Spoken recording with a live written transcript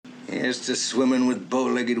Here's to swimming with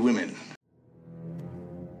bow-legged women.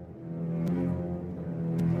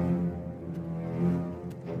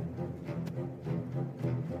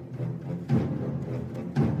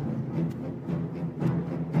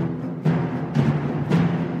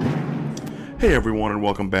 Hey everyone, and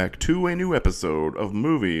welcome back to a new episode of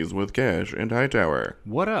Movies with Cash and Hightower.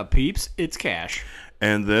 What up, peeps? It's Cash.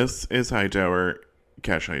 And this is Hightower.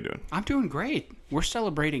 Cash, how you doing? I'm doing great. We're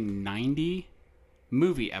celebrating 90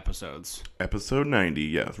 movie episodes. Episode 90,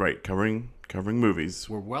 yes, right, covering movies.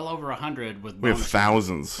 We're well over 100 with We have bonus.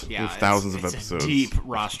 thousands. Yeah, we have thousands of it's episodes. a deep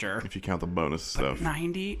roster. If you count the bonus stuff.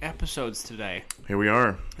 90 episodes today. Here we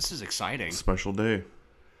are. This is exciting. Special day.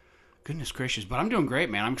 Goodness gracious. But I'm doing great,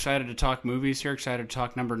 man. I'm excited to talk movies here, excited to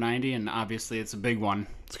talk number 90, and obviously it's a big one.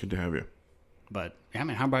 It's good to have you. But, yeah,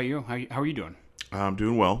 man, how about you? How are you doing? I'm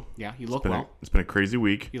doing well. Yeah, you look well. It's been a crazy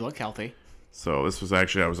week. You look healthy. So this was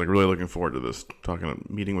actually, I was really looking forward to this.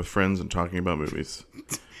 Meeting with friends and talking about movies.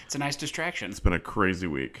 It's a nice distraction. It's been a crazy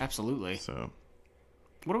week. Absolutely. So,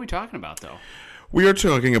 what are we talking about, though? we are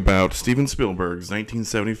talking about Steven Spielberg's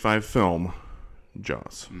 1975 film,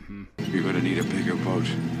 Jaws. Mm-hmm. You're gonna need a bigger boat.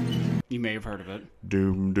 You may have heard of it.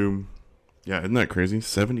 Doom. Yeah, isn't that crazy?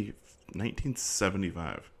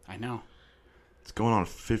 1975. I know. It's going on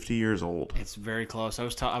 50 years old. It's very close.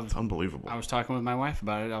 It's unbelievable. I was talking with my wife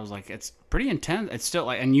about it. I was like, it's pretty intense. It's still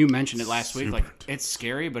like, and you mentioned it last week. Like, it's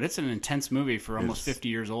scary, but it's an intense movie for almost 50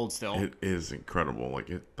 years old still. It is incredible.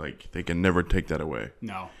 Like they can never take that away.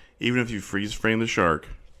 No. Even if you freeze frame the shark,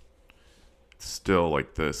 it's still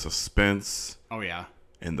like the suspense. Oh yeah.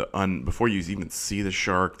 And before you even see the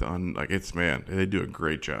shark, they do a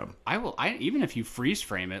great job. Even if you freeze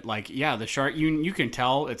frame it, like, yeah, the shark, you can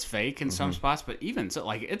tell it's fake in some spots, but even so,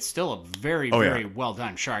 like, it's still a very well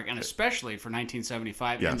done shark, and especially for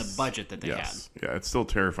 1975 and the budget that they had. Yeah, it's still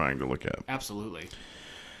terrifying to look at. Absolutely.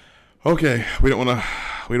 Okay, we don't want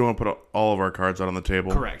to put all of our cards out on the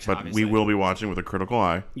table. Correct, but obviously. we will be watching with a critical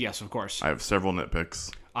eye. Yes, of course. I have several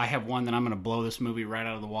nitpicks. I have one that I'm going to blow this movie right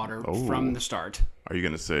out of the water from the start. Are you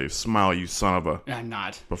going to say, smile, you son of a... I'm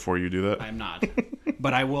not. Before you do that? I'm not.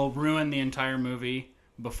 But I will ruin the entire movie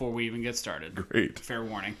before we even get started. Great. Fair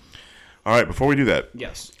warning. All right, before we do that,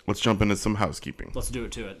 yes, let's jump into some housekeeping. Let's do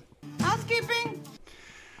it to it. Housekeeping?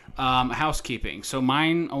 Housekeeping. So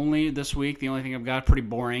mine only this week. The only thing I've got, pretty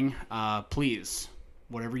boring. Please,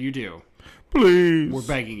 whatever you do, please, we're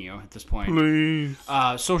begging you at this point. Please.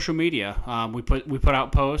 Social media. We put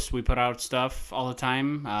out posts. We put out stuff all the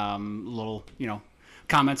time. Little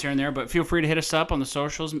comments here and there. But feel free to hit us up on the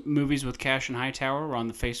socials. Movies with Cash and Hightower. We're on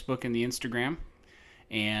the Facebook and the Instagram.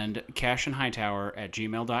 And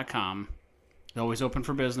cashandhightower@gmail.com. Always open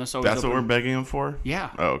for business. That's what we're begging them for? Yeah.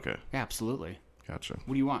 Oh, okay. Yeah, absolutely. Gotcha.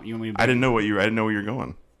 What do you want? You want me to I didn't know where you were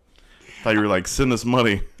going. Thought you were like, send us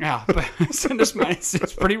money. Yeah, but send us money.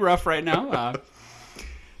 It's pretty rough right now.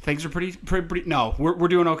 Things are pretty. No, we're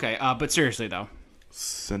doing okay. But seriously though,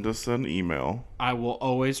 send us an email. I will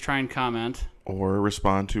always try and comment or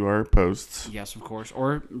respond to our posts. Yes, of course.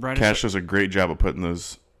 Or write Cash does a great job of putting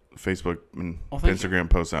those Facebook and Instagram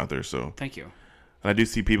posts out there. So thank you. And I do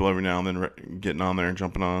see people every now and then getting on there and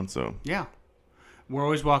jumping on. So yeah, we're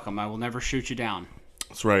always welcome. I will never shoot you down.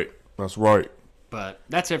 That's right. That's right. But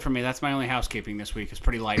that's it for me. That's my only housekeeping this week. It's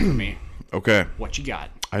pretty light for me. Okay. What you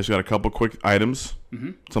got? I just got a couple quick items.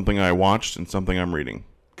 Mm-hmm. Something I watched and something I'm reading.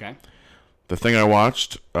 Okay. The thing I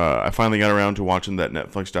watched, I finally got around to watching that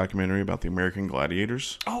Netflix documentary about the American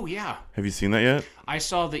Gladiators. Oh, yeah. Have you seen that yet? I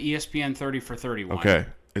saw the ESPN 30 for 30 one. Okay.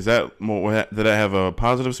 Is that did it have a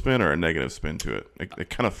positive spin or a negative spin to it? It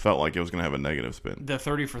kind of felt like it was going to have a negative spin. The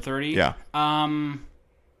 30 for 30? Yeah.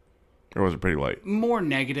 Or was it pretty light? More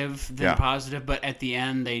negative than positive, but at the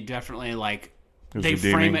end they definitely they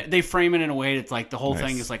redeeming. frame it in a way that's like the whole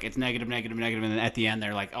thing is like it's negative, and then at the end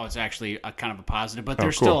they're like, oh, it's actually a kind of a positive. But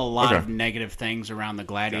there's still a lot of negative things around the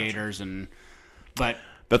gladiators but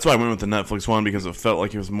that's why I went with the Netflix one, because it felt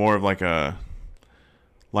like it was more of like a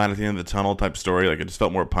light at the end of the tunnel type story. Like it just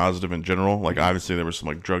felt more positive in general. Like obviously there was some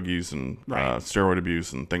like drug use and steroid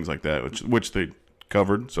abuse and things like that, which they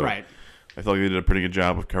covered. So I felt like they did a pretty good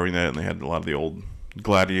job of covering that, and they had a lot of the old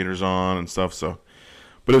gladiators on and stuff. So,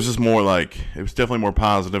 but it was just more like, it was definitely more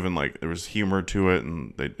positive, and like there was humor to it,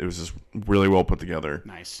 and it was just really well put together.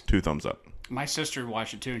 Nice. 2 thumbs up. My sister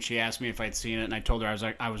watched it too, and she asked me if I'd seen it, and I told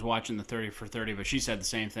her I was watching the 30 for 30, but she said the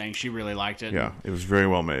same thing. She really liked it. Yeah, it was very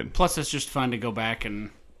well made. Plus, it's just fun to go back, and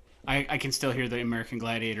I can still hear the American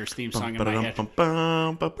Gladiators theme song in my head.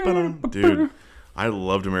 Dude, I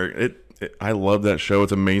loved American. I love that show.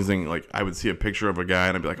 It's amazing. Like I would see a picture of a guy,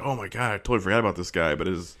 and I'd be like, "Oh my god, I totally forgot about this guy." But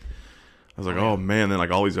I was like, oh man, then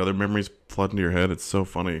like all these other memories flood into your head. It's so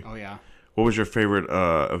funny. Oh yeah. What was your favorite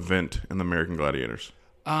event in the American Gladiators?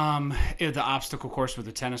 The obstacle course with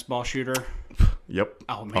the tennis ball shooter. Yep.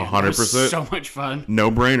 Oh man, 100%. so much fun.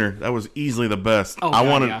 No brainer. That was easily the best. Oh,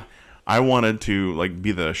 I wanted to like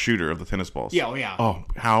be the shooter of the tennis balls. Yeah, oh yeah. Oh,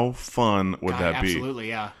 how fun would that be? Absolutely,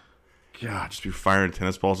 yeah. Yeah, just be firing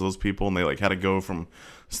tennis balls at those people, and they like had to go from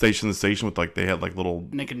station to station with like they had like little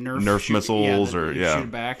And they could Nerf missiles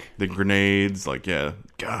shoot back. the grenades. Like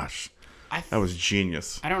gosh, that was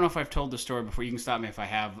genius. I don't know if I've told the story before. You can stop me if I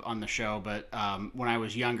have on the show. But when I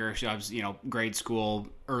was younger, so I was grade school,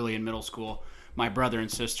 early in middle school. My brother and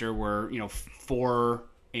sister were 4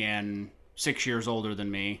 and 6 years older than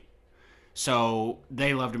me. So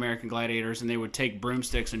they loved American Gladiators, and they would take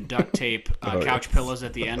broomsticks and duct tape couch pillows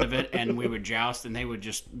at the end of it, and we would joust, and they would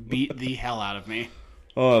just beat the hell out of me.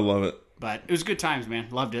 Oh, I love it. But it was good times, man.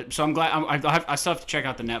 Loved it. So I'm glad. I still have to check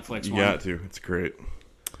out the Netflix one. You got to. It's great.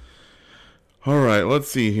 All right, let's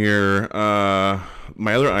see here.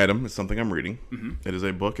 My other item is something I'm reading. Mm-hmm. It is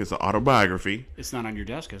a book. It's an autobiography. It's not on your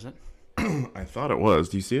desk, is it? I thought it was.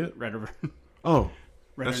 Do you see it? Right over. Oh,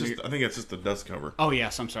 right that's just. I think it's just the desk cover. Oh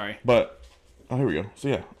yes, I'm sorry. But here we go. So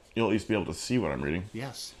yeah, you'll at least be able to see what I'm reading.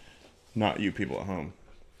 Yes. Not you people at home.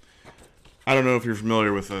 I don't know if you're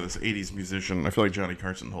familiar with this 80s musician. I feel like Johnny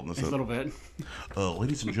Carson holding this up. A little bit.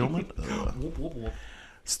 Ladies and gentlemen,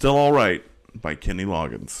 Still All Right by Kenny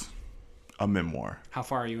Loggins. A memoir. How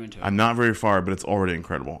far are you into it? I'm not very far, but it's already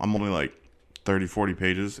incredible. I'm only like 30, 40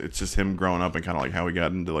 pages. It's just him growing up and kind of like how he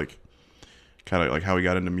got into how he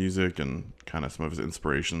got into music and kind of some of his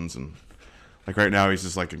inspirations. And like right now he's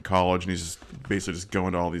just like in college and he's just basically just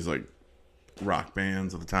going to all these like rock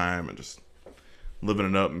bands at the time and just living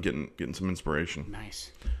it up and getting some inspiration.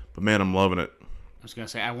 Nice. But man, I'm loving it. I was going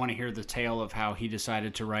to say, I want to hear the tale of how he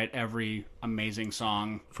decided to write every amazing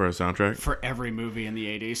song For a soundtrack? for every movie in the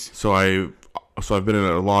 80s. So I've been in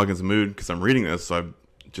a Loggins mood because I'm reading this. So I've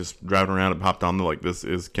just driving around and popped on like this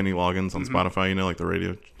is Kenny Loggins on Spotify, like the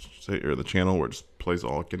radio or the channel where it just plays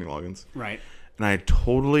all Kenny Loggins. Right. And I had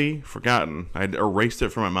totally forgotten. I had erased it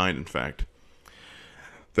from my mind, in fact,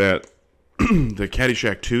 that the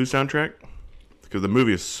Caddyshack 2 soundtrack, because the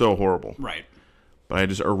movie is so horrible. Right. But I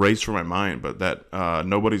just erased from my mind. But that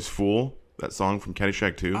Nobody's Fool, that song from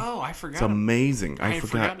Caddyshack 2. Oh, I forgot. It's amazing. I had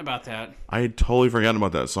forgotten about that. I had totally forgotten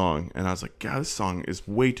about that song. And I was like, God, this song is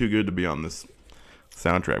way too good to be on this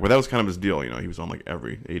soundtrack. But that was kind of his deal. He was on like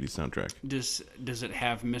every 80s soundtrack. Does it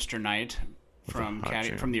have Mr. Knight from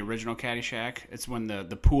the original Caddyshack? It's when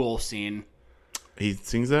the pool scene. He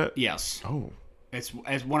sings that? Yes. Oh. It's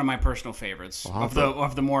one of my personal favorites of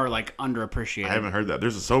the more like underappreciated. I haven't heard that.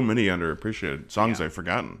 There's so many underappreciated songs I've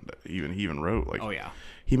forgotten that he even wrote. Like, oh yeah,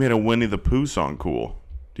 he made a Winnie the Pooh song cool.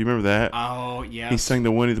 Do you remember that? Oh yeah, he sang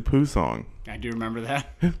the Winnie the Pooh song. I do remember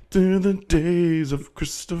that. After the days of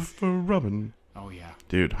Christopher Robin. Oh yeah,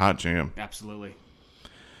 dude, hot jam. Absolutely.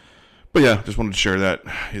 But yeah, just wanted to share that.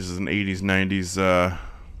 This is an 80s, 90s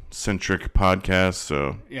centric podcast.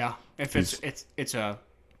 So yeah, if it's a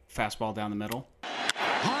fastball down the middle.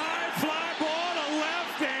 High fly ball to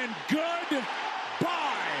left and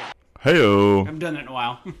goodbye. Hey-o. I haven't done it in a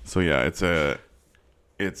while. So yeah,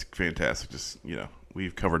 it's fantastic. Just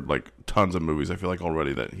we've covered like tons of movies. I feel like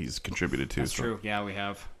already that he's contributed to. That's true. Yeah, we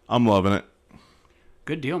have. I'm loving it.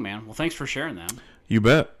 Good deal, man. Well, thanks for sharing that. You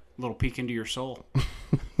bet. A little peek into your soul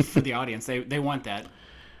for the audience. They want that.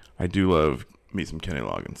 I do love me some Kenny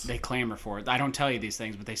Loggins. They clamor for it. I don't tell you these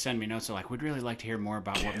things, but they send me notes. They're like, we'd really like to hear more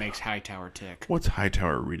about what makes Hightower tick. What's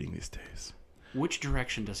Hightower reading these days? Which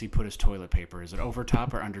direction does he put his toilet paper? Is it over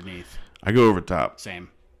top or underneath? I go over top. Same.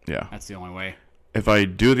 Yeah. That's the only way. If I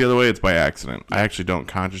do it the other way, it's by accident. I actually don't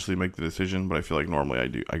consciously make the decision, but I feel like normally I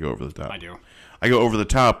do. I go over the top. I do. I go Over the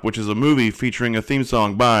Top, which is a movie featuring a theme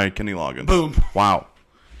song by Kenny Loggins. Boom. Wow.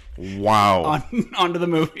 On to the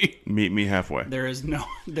movie. Meet me halfway. There is no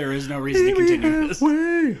reason to continue this.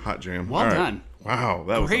 Hot jam. Well done. Wow,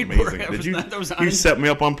 that Great was amazing. work. You set me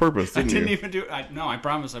up on purpose, didn't you? I didn't even do it. No, I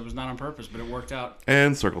promise I was not on purpose, but it worked out.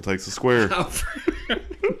 And circle takes the square.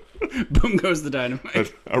 Boom goes the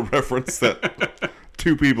dynamite. A reference that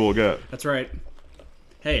two people got. That's right.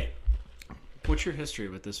 Hey, what's your history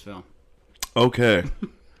with this film? Okay.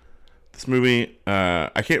 This movie,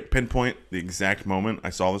 I can't pinpoint the exact moment I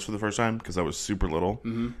saw this for the first time because I was super little.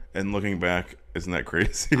 Mm-hmm. And looking back, isn't that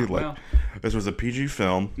crazy? This was a PG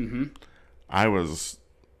film. Mm-hmm. I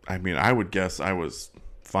would guess I was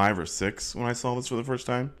 5 or 6 when I saw this for the first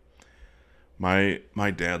time. My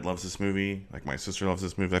dad loves this movie. Like, my sister loves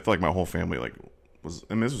this movie. I feel like my whole family this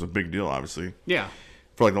was a big deal, obviously. Yeah.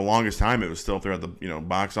 For like the longest time, it was still throughout the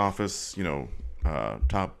box office.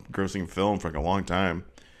 top grossing film for like a long time.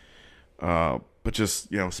 But just,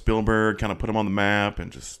 Spielberg kind of put him on the map,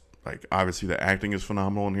 and just like obviously the acting is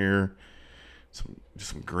phenomenal in here.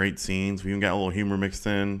 Some great scenes. We even got a little humor mixed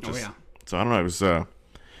in. So I don't know.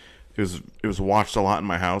 It was watched a lot in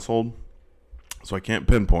my household, so I can't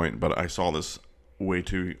pinpoint. But I saw this way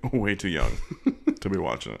too young to be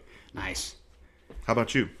watching it. Nice. How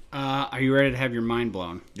about you? Are you ready to have your mind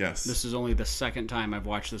blown? Yes. This is only the second time I've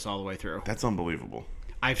watched this all the way through. That's unbelievable.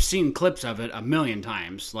 I've seen clips of it a million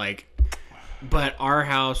times, but our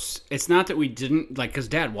house, it's not that we didn't, because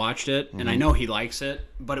Dad watched it, and I know he likes it,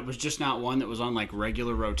 but it was just not one that was on,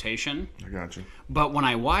 regular rotation. I got you. But when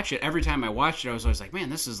I watch it, every time I watched it, I was always like,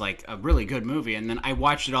 man, this is, a really good movie. And then I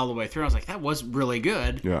watched it all the way through, I was like, that was really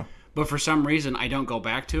good. Yeah. But for some reason, I don't go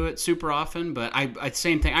back to it super often. But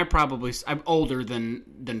same thing. I'm older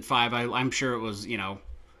than 5. I'm sure it was,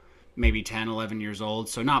 maybe 10, 11 years old.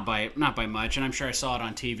 So not by much. And I'm sure I saw it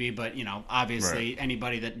on TV. But obviously,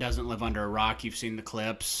 anybody that doesn't live under a rock, you've seen the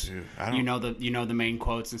clips. Dude, the main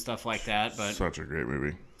quotes and stuff like that. But such a great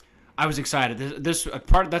movie. I was excited. That's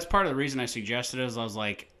part of the reason I suggested it. Is I was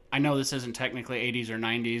like, I know this isn't technically 80s or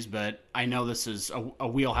 90s, but I know this is a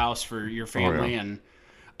wheelhouse for your family, and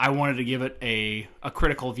I wanted to give it a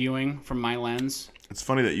critical viewing from my lens. It's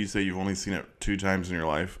funny that you say you've only seen it 2 times in your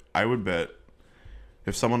life. I would bet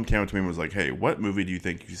if someone came up to me and was like, hey, what movie do you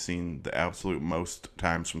think you've seen the absolute most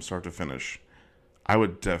times from start to finish? I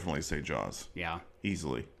would definitely say Jaws. Yeah.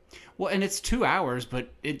 Easily. Well, and it's 2 hours,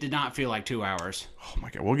 but it did not feel like 2 hours. Oh, my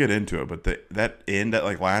God. We'll get into it, but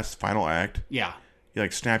that last final act, yeah, you,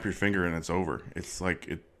 snap your finger and it's over. It's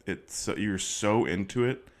it's you're so into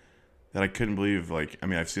it that I couldn't believe,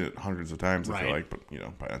 I've seen it hundreds of times, I feel like, but,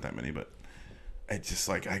 probably not that many, but it's just,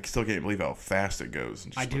 I still can't believe how fast it goes.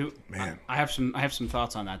 And just, I do. Man. I have some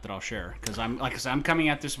thoughts on that I'll share, because I'm coming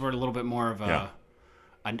at this with a little bit more of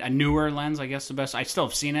a newer lens, I guess the best. I still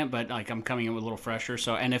have seen it, but, I'm coming in with a little fresher.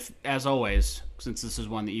 So, and if, as always, since this is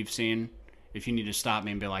one that you've seen, if you need to stop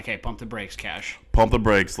me and be like, hey, pump the brakes, Cash. Pump the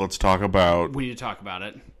brakes. Let's talk about... We need to talk about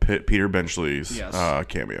it. Peter Benchley's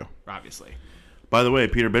cameo. Obviously. By the way,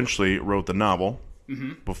 Peter Benchley wrote the novel.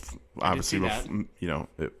 Mm-hmm. Obviously,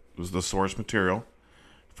 it was the source material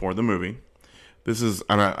for the movie. This is,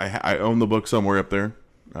 and I own the book somewhere up there.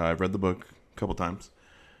 I've read the book a couple times.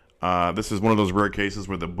 This is one of those rare cases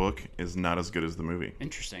where the book is not as good as the movie.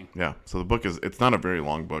 Interesting. Yeah, so the book it's not a very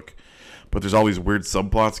long book, but there's all these weird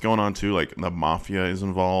subplots going on too, like the mafia is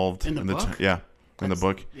involved. In the book? In the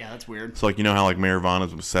book. Yeah, that's weird. So, how, Mayor Vaughn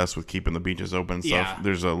is obsessed with keeping the beaches open and stuff. Yeah.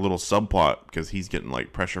 There's a little subplot because he's getting,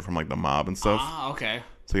 pressure from, the mob and stuff. Ah, okay.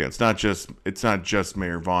 So, yeah, it's not just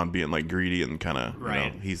Mayor Vaughn being, greedy and kind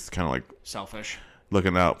of, he's kind of, selfish.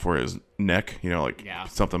 Looking out for his neck,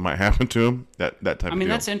 something might happen to him, that type of deal. I mean,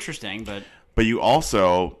 that's interesting, but... But you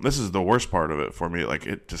also, this is the worst part of it for me,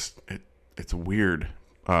 it's weird.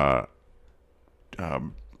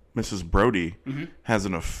 Mrs. Brody has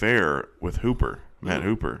an affair with Matt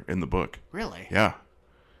Hooper, in the book. Really? Yeah.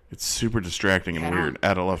 It's super distracting and weird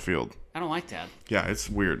out of left field. I don't like that. Yeah, it's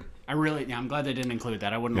weird. I'm glad they didn't include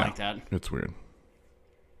that. I wouldn't like that. It's weird.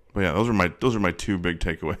 But yeah, those are my 2 big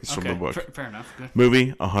takeaways from the book. Fair enough. Good. Movie,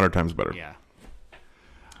 100 times better. Yeah.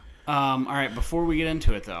 All right, before we get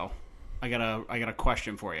into it though, I got a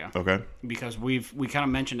question for you. Okay. Because we kind of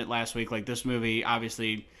mentioned it last week. This movie,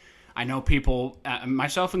 obviously, I know people,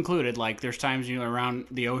 myself included, there's times you're around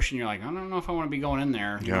the ocean, you're like, I don't know if I want to be going in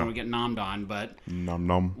there. You want to get nommed on, but Nom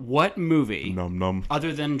nom. What movie, nom nom,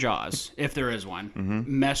 other than Jaws, if there is one,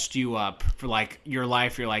 messed you up for your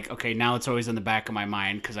life? You're like, okay, now it's always in the back of my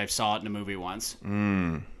mind because I saw it in a movie once.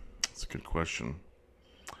 That's a good question.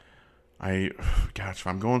 If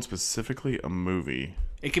I'm going specifically a movie,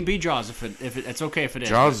 it can be Jaws if it's okay if it is.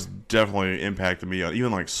 Jaws definitely impacted me.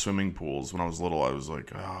 Even swimming pools when I was little, I was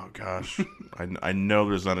like, oh gosh, I know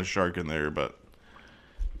there's not a shark in there, but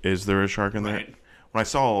is there a shark in there? Right. When I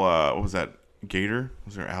saw what was that, Gator?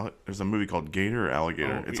 Was there there's a movie called Gator or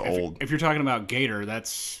Alligator? It's old. If you're talking about Gator,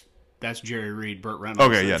 that's Jerry Reed, Burt Reynolds.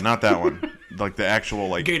 Okay, yeah, not that one. The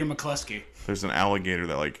actual Gator McCluskey. There's an alligator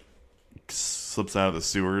that slips out of the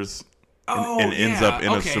sewers. Oh, and ends up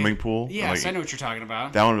in a swimming pool. Yes, I know what you're talking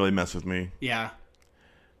about. That one really messed with me. Yeah.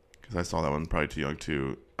 Because I saw that one probably too young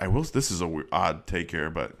too. This is a odd take here,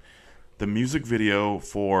 but the music video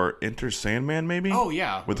for Enter Sandman, maybe? Oh,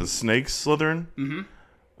 yeah. With the snakes slithering? Mm-hmm.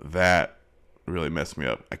 That really messed me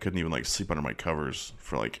up. I couldn't even sleep under my covers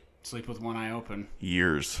for Sleep with one eye open.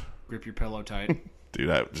 Years. Grip your pillow tight. Dude,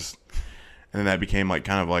 and then that became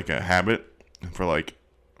kind of a habit for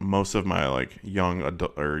most of my young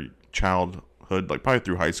adult or childhood, probably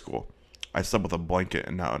through high school. I slept with a blanket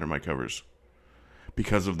and not under my covers.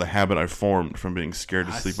 because of the habit I formed from being scared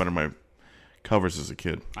to sleep under my covers as a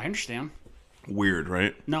kid. I understand. Weird,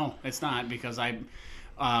 right? No, it's not, because I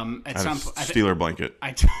I had a Steeler blanket.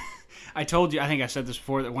 I told you, I think I said this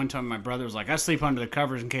before, that one time my brother was like, I sleep under the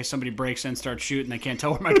covers in case somebody breaks in, starts shooting, they can't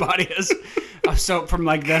tell where my body is. So from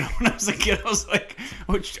like then when I was a kid, I was like,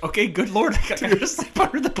 okay, good Lord, I gotta sleep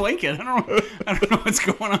under the blanket. I don't know what's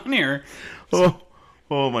going on here.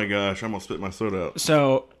 Oh my gosh, I almost spit my soda out.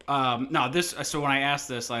 So so when I asked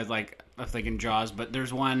this, I was like, I'm thinking Jaws, but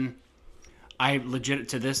there's one I legit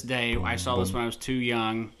to this day, I saw this when I was too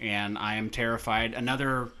young, and I am terrified.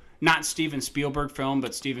 Another not Steven Spielberg film,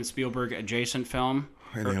 but Steven Spielberg adjacent film.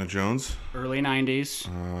 Indiana Jones? Early 90s.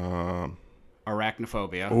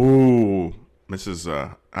 Arachnophobia. Ooh,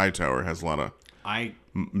 Mrs. Hightower has a lot of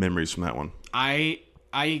memories from that one. I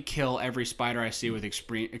kill every spider I see with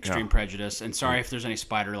extreme prejudice. And sorry if there's any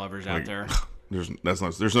spider lovers out there. There's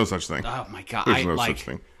no such thing. Oh my God. There's no such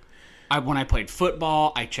thing. When I played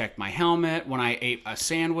football, I checked my helmet. When I ate a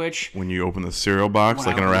sandwich. When you open the cereal box,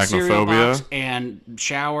 like an arachnophobia. And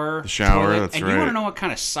shower. The shower, toilet. that's and right. And you want to know what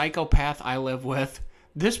kind of psychopath I live with?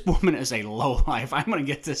 This woman is a lowlife. I'm going to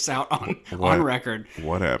get this out on record.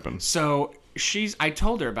 What happened? So I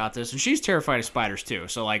told her about this, and she's terrified of spiders too.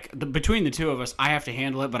 So like between the two of us, I have to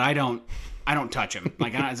handle it, but I don't touch him.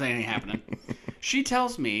 Like, I'm not saying anything happening. She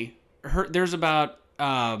tells me there's about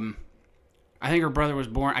I think her brother was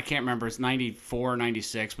born, I can't remember, it's 94 or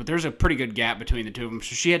 96, but there's a pretty good gap between the two of them,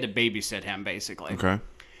 so she had to babysit him, basically. Okay.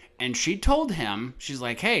 And she told him, she's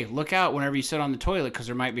like, hey, look out whenever you sit on the toilet, because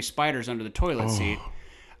there might be spiders under the toilet seat.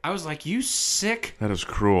 I was like, you sick That is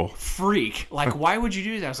cruel. freak. Like, why would you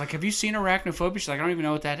do that? I was like, have you seen arachnophobia? She's like, I don't even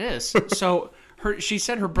know what that is. So she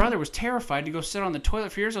said her brother was terrified to go sit on the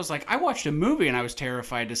toilet for years. I was like, I watched a movie and I was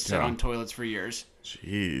terrified to sit on toilets for years.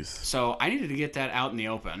 Jeez. So I needed to get that out in the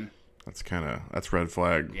open. That's red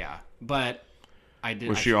flag. Yeah, but I did.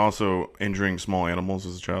 Was she also injuring small animals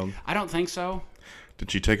as a child? I don't think so. Did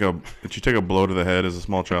she take a blow to the head as a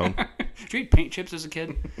small child? Did you eat paint chips as a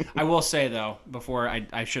kid? I will say though, before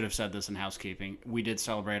I should have said this in housekeeping, we did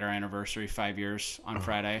celebrate our anniversary 5 years on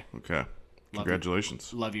Friday. Okay.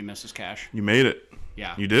 Congratulations. Love you, Mrs. Cash. You made it.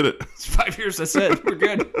 Yeah. You did it. It's 5 years. That's it. We're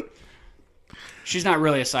good. She's not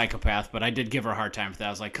really a psychopath, but I did give her a hard time for that. I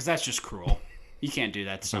was like, because that's just cruel. You can't do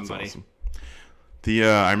that to somebody. That's awesome.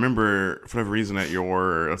 I remember, for whatever reason, at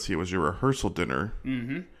your, it was your rehearsal dinner.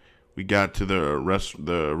 Mm-hmm. We got to the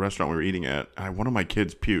restaurant we were eating at. One of my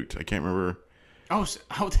kids puked. I can't remember. Oh,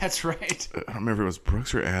 that's right. I don't remember if it was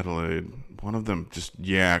Brooks or Adelaide. One of them just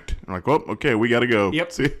yacked. I'm like, well, okay, we got to go.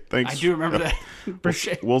 Yep. See, thanks. I do remember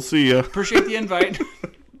that. We'll see ya. Appreciate the invite.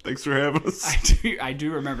 Thanks for having us. I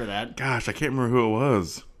do remember that. Gosh, I can't remember who it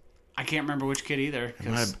was. I can't remember which kid either.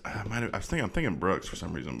 I'm thinking Brooks for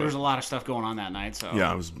some reason. But there was a lot of stuff going on that night. So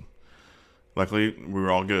yeah, luckily we were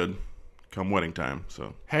all good come wedding time.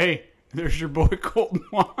 So hey, there's your boy Colton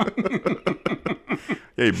Wong.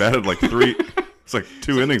 Yeah, he batted like 3. It's like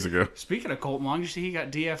 2 innings ago. Speaking of Colton Wong, you see he got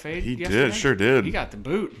DFA'd. He yesterday? sure did. He got the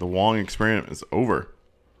boot. The Wong experiment is over.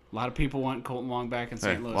 A lot of people want Colton Wong back in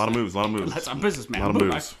St. Louis. A lot of moves. That's a businessman. A lot of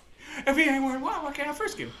moves. If he ain't wearing why can't I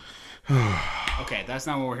frisk him? Okay, that's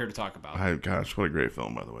not what we're here to talk about. Gosh, what a great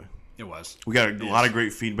film, by the way. It was. We got a lot of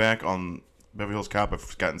great feedback on Beverly Hills Cop.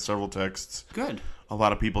 I've gotten several texts. Good. A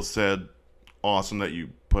lot of people said, awesome that you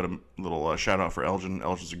put a little shout out for Elgin.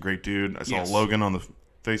 Elgin's a great dude. I saw Logan on the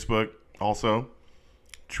Facebook also.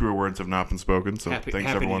 Truer words have not been spoken, so thanks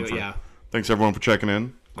everyone for checking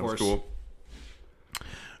in. That was cool.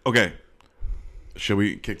 Okay, shall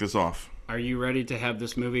we kick this off? Are you ready to have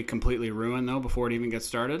this movie completely ruined, though, before it even gets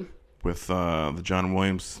started? With the John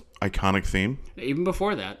Williams iconic theme? Even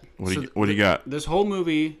before that. What do you got? This whole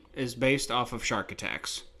movie is based off of shark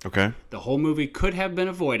attacks. Okay. The whole movie could have been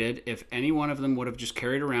avoided if any one of them would have just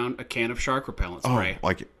carried around a can of shark repellent spray. Oh,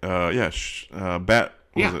 like, bat,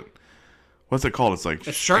 what is it? What's it called? It's like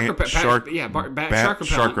shark repellent.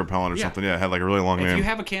 Shark repellent or something. Yeah, it had like a really long name. If you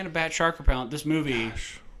have a can of bat shark repellent, this movie,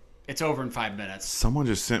 it's over in 5 minutes. Someone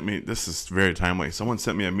just sent me, this is very timely, someone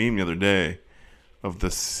sent me a meme the other day of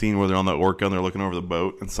the scene where they're on the orca and they're looking over the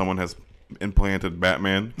boat and someone has implanted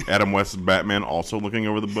Batman, Adam West's Batman, also looking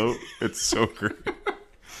over the boat. It's so great.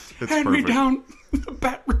 It's Hand perfect. me down the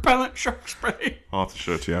bat repellent shark spray. I'll have to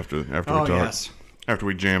show it to you after we talk. Yes. After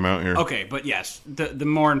we jam out here. Okay, but yes, the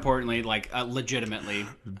more importantly, like legitimately.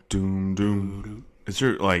 Doom. Is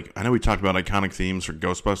there, like, I know we talked about iconic themes for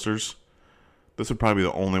Ghostbusters. This would probably be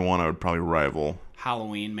the only one I would probably rival.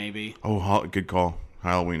 Halloween, maybe. Oh, good call.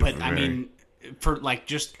 Halloween. But I mean, for like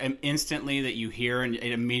just instantly that you hear and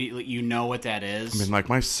it immediately you know what that is. I mean, like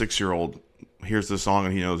my 6-year-old hears the song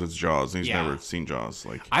and he knows it's Jaws, and he's Yeah. never seen Jaws.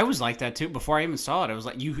 Like, I was like that too. Before I even saw it, I was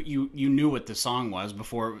like, you knew what the song was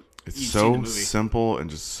before it's you'd seen the so movie. simple and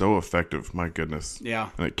just so effective. My goodness. Yeah,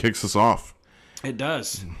 And it kicks us off it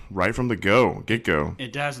does. right from the get go.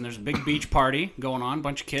 It does, and there's a big beach party going on.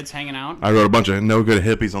 Bunch of kids hanging out. I wrote a bunch of no good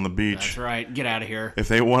hippies on the beach. That's right. Get out of here. If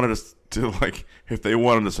they wanted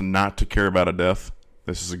us not to care about a death,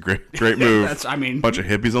 this is a great move. Bunch of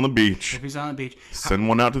hippies on the beach. If he's on the beach, Send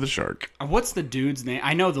one out to the shark. what's the dude's name?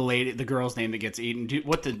 I know the girl's name that gets eaten.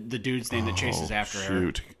 What the dude's name that chases after her?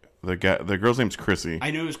 Shoot. The girl's name's Chrissy. I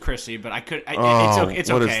knew it was Chrissy, but it's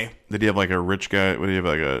what okay. Did he have like a rich guy? Would he have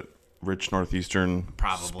like a rich Northeastern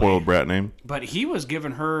Probably. spoiled brat name? But he was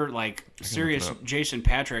giving her like serious Jason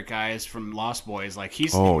Patrick eyes from Lost Boys. Like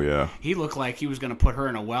Oh yeah. he looked like he was going to put her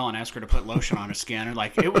in a well and ask her to put lotion on his skin. And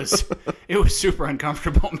like it was super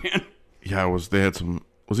uncomfortable, man. Yeah, they had some.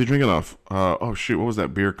 Was he drinking off? Oh shoot, what was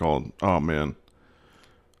that beer called? Oh man,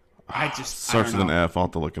 starts with an F. I'll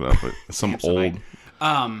have to look it up. But some Samsonite. old.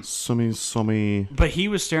 Summy. But he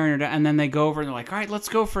was staring at her, and then they go over and they're like, "All right, let's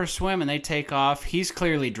go for a swim." And they take off. He's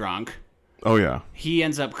clearly drunk. Oh yeah. He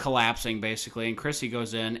ends up collapsing basically, and Chrissy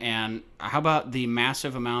goes in. And how about the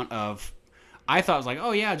massive amount of? I thought it was like,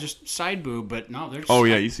 oh yeah, just side boob, but no, there's. Oh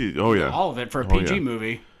yeah, you see. Oh yeah. all of it for a PG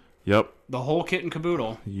movie. Yep. The whole kit and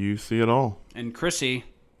caboodle. You see it all. And Chrissy,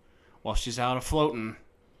 while she's out of floating,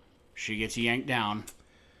 she gets yanked down.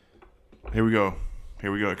 Here we go.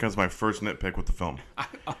 It comes my first nitpick with the film.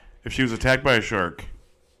 If she was attacked by a shark,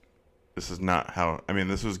 this is not how. I mean,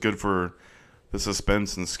 this was good for the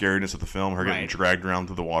suspense and scariness of the film. Her getting Right. dragged around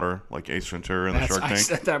through the water like Ace Ventura in the Shark I Tank.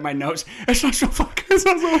 said that in my notes. It's not so funny.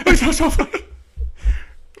 It's not so funny.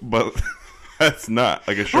 But that's not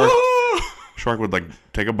like a shark. Shark would like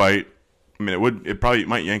take a bite. I mean, it probably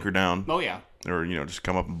might yank her down, Oh yeah. or just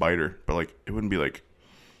come up and bite her. But like, it wouldn't be like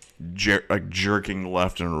jerking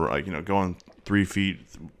left and right, going 3 feet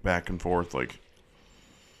back and forth. Like,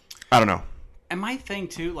 I don't know. And my thing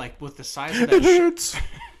too, like with the size of It that, hurts.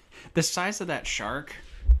 the size of that shark.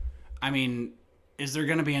 I mean, is there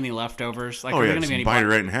going to be any leftovers? Like, Oh are there yeah, going to just be any? bite it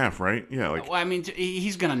right in half, right? Yeah, like Well, I mean,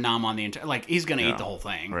 he's going to nom on the entire. Like, he's going to eat the whole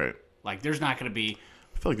thing. right. Like, there's not going to be.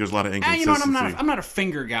 I feel like there's a lot of You inconsistency. know what? I'm not a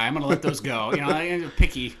finger guy. I'm going to let those go. I'm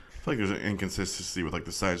picky I feel like there's an inconsistency with like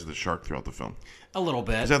the size of the shark throughout the film. a little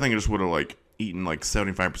bit. 'Cause I think it just would have like eaten like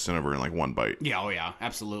 75% of her in like one bite, Yeah. Oh yeah.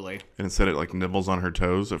 Absolutely. and instead it like nibbles on her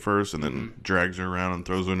toes at first, and then drags her around and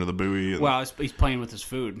throws her into the buoy. And, Well, he's playing with his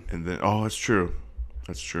food. and then that's true.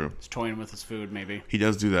 That's true. He's toying with his food. Maybe He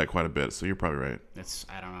does do that quite a bit, so you're probably right.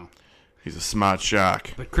 I don't know. He's a smart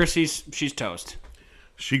shark. But Chrissy's she's toast.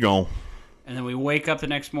 She gone. And then we wake up the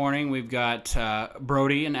next morning. We've got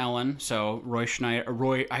Brody and Ellen. So Roy Schneider.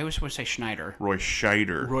 I always want to say Schneider. Roy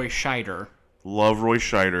Scheider. Roy Scheider. Love Roy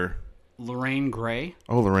Scheider. Lorraine Gray.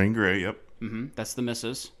 Oh, Lorraine Gray. Yep. That's the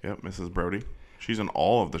missus. Yep. Mrs. Brody. She's in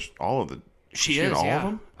all of the. She in is. all Yeah.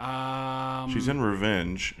 of them. She's in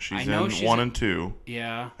Revenge. She's know in she's 1 in- and 2.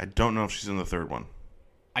 Yeah. I don't know if she's in the third one.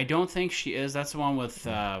 I don't think she is. That's the one with.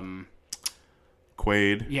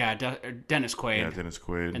 Quaid. Yeah, Dennis Quaid. Yeah, Dennis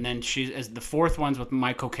Quaid. And then she's as the fourth one's with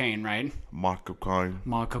Michael Caine, right? Michael Caine.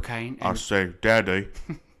 Michael Caine. I And, say, Daddy.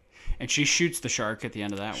 and she shoots the shark at the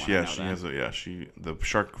end of that one. I Yeah, know she that. has the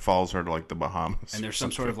shark follows her to like the Bahamas. And there's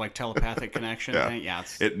some sort of like telepathic connection. yeah. Thing. Yeah.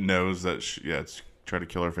 It's, It knows that it's trying to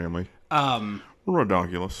kill her family.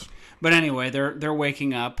 Redonkulous. but anyway, they're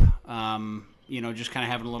waking up. Just kind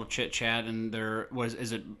of having a little chit chat, and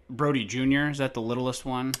is it Brody Jr.? Is that the littlest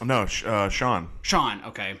one? No, Sean. Sean.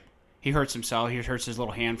 Okay. He hurts himself. He hurts his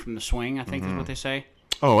little hand from the swing. I think is what they say.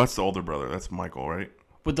 Oh, that's the older brother. That's Michael, right?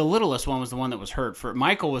 But the littlest one was the one that was hurt.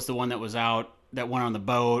 Michael was the one that was out, that went on the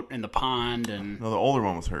boat in the pond, and No, the older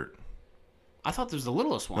one was hurt. I thought there was the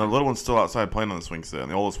littlest one. No, the little one's still outside playing on the swing set,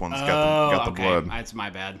 and the oldest one's got the okay. blood. That's my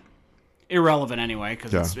bad. Irrelevant anyway,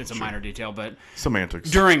 because Yeah, it's a sure. minor detail. But Semantics.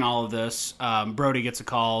 during all of this, Brody gets a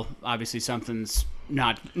call. Obviously, something's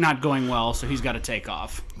not going well, so he's got to take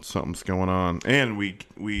off. Something's going on, and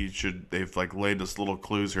they've like laid us little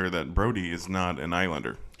clues here that Brody is not an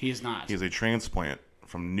islander. He is not. He's a transplant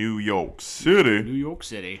from New York City, New York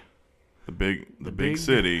City, the big big-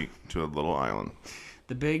 city, to a little island.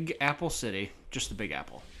 the Big Apple City, just the Big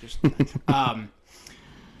Apple. Just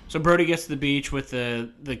So Brody gets to the beach with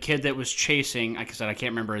the kid that was chasing. Like I said, I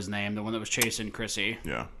can't remember his name. The one that was chasing Chrissy,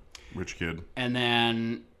 Yeah, rich kid. and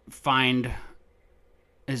then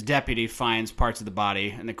his deputy finds parts of the body,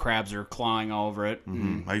 and the crabs are clawing all over it.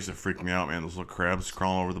 That used to freak me out, man. Those little crabs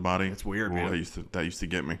crawling over the body. It's weird, man. That used to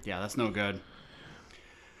get me. Yeah, that's no good.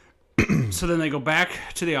 So then they go back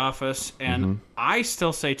to the office, and I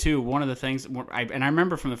still say too, one of the things, and I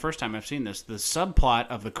remember from the first time I've seen this, the subplot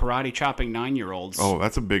of the karate chopping 9-year-olds. Oh,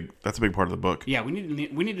 that's a big part of the book. Yeah, we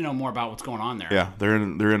need to know more about what's going on there. Yeah, they're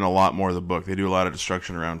in a lot more of the book. They do a lot of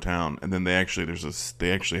destruction around town, and then they actually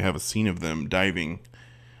have a scene of them diving,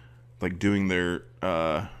 like doing their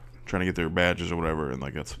trying to get their badges or whatever, and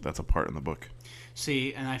like that's a part in the book.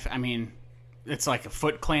 See, and I mean, it's like a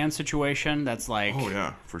Foot Clan situation. That's like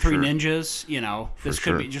for three sure. ninjas. You know, this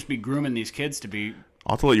sure. could just be grooming these kids to be.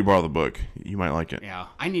 I'll have to let you borrow the book. You might like it. Yeah,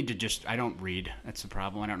 I need to I don't read. That's the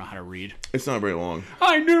problem. I don't know how to read. It's not very long.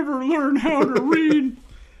 I never learned how to read.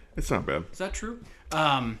 It's not bad. Is that true?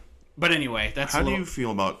 But anyway, that's How do you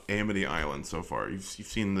feel about Amity Island so far? You've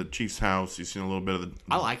seen the chief's house. You've seen a little bit of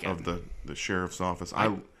I like it. of the sheriff's office.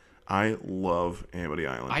 I love Amity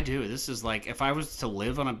Island. I do. This is like, if I was to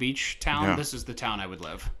live on a beach town, Yeah. this is the town I would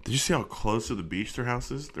live. Did you see how close to the beach their house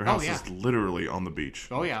is? Their house is literally on the beach.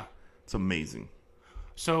 Oh, yeah. It's amazing.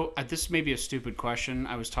 So, this may be a stupid question.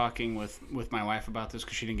 I was talking with my wife about this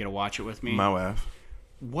because she didn't get to watch it with me. My wife.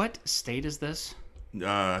 What state is this?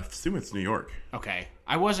 I assume it's New York. Okay.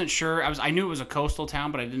 I wasn't sure. I knew it was a coastal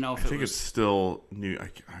town, but I didn't know if I think it's still New. I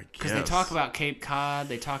guess. Because they talk about Cape Cod.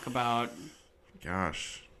 They talk about...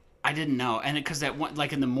 Gosh. I didn't know. And because that one,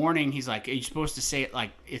 like in the morning, he's like, are you supposed to say it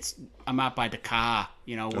like I'm out by Dakar,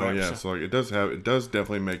 you know? Oh yeah, so like it does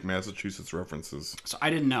definitely make Massachusetts references. So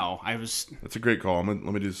I didn't know. That's a great call. Let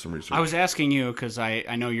me do some research. I was asking you because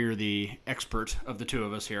I know you're the expert of the two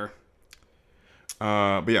of us here.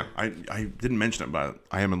 But yeah, I didn't mention it, but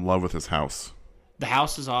I am in love with this house. The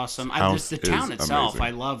house is awesome. The town itself, amazing.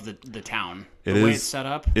 I love the town. The way it's set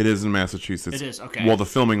up. It is in Massachusetts. It is, okay. Well, the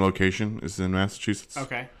filming location is in Massachusetts.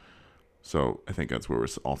 Okay. So I think that's where we're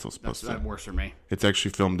also supposed to. That works for me. It's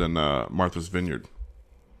actually filmed in Martha's Vineyard.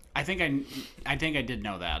 I think I did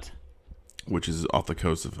know that. Which is off the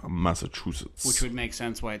coast of Massachusetts. Which would make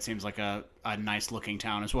sense why it seems like a nice looking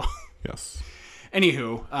town as well. Yes.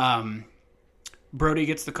 Anywho, Brody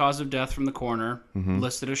gets the cause of death from the coroner,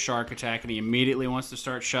 listed as shark attack, and he immediately wants to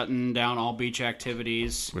start shutting down all beach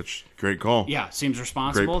activities. Which, great call. Yeah, seems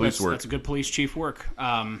responsible. Great police work. That's a good police chief work.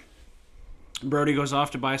 Brody goes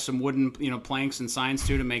off to buy some wooden, planks and signs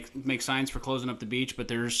too to make signs for closing up the beach. But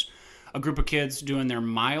there's a group of kids doing their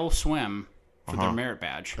mile swim for their merit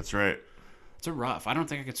badge. That's right. It's a rough. I don't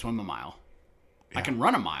think I could swim a mile. Yeah. I can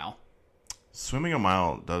run a mile. Swimming a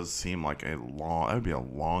mile does seem like that would be a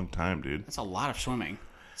long time, dude. That's a lot of swimming.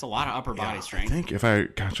 It's a lot of upper body strength. I think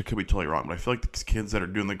I could be totally wrong, but I feel like the kids that are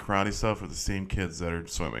doing the karate stuff are the same kids that are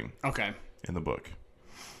swimming. Okay. In the book.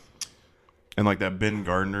 And like that Ben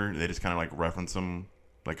Gardner, they just kind of like reference him,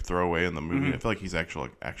 like throw away in the movie. I feel like he's actual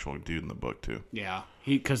dude in the book too. Yeah,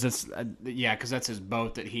 because that's his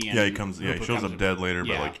boat that he. And he shows up dead later,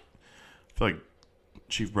 but like, I feel like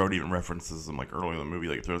Chief Brody even references him like earlier in the movie,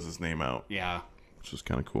 like throws his name out. Yeah. Which is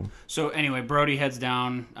kind of cool. So anyway, Brody heads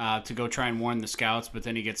down to go try and warn the scouts, but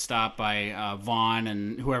then he gets stopped by Vaughn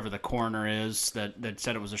and whoever the coroner is that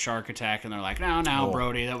said it was a shark attack, and they're like, "No,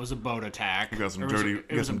 Brody, that was a boat attack." We got some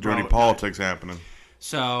dirty politics happening.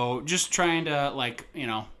 So just trying to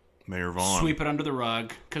Mayor Vaughn sweep it under the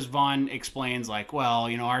rug, because Vaughn explains like, well,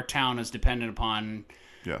 our town is dependent upon.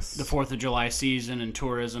 Yes. The 4th of July season and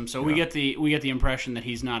tourism. So we get the impression that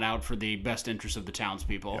he's not out for the best interest of the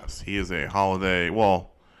townspeople. Yes, he is a holiday.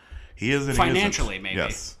 Well, he is financially, maybe.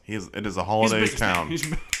 Yes, he is. It is a holiday town.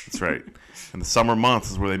 That's right. And the summer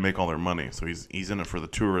months is where they make all their money. So he's in it for the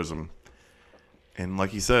tourism. And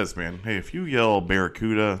like he says, man, hey, if you yell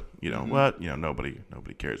barracuda, what? Nobody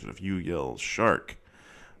cares. But if you yell shark,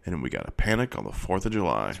 then we got a panic on the 4th of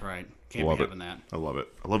July. That's right. Can't be having that. I love it.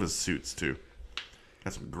 I love his suits too.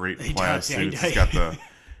 Got some great He plaid does, suits. yeah,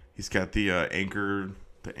 He's got the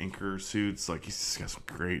anchor suits. Like he's got some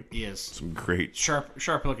great. He is some great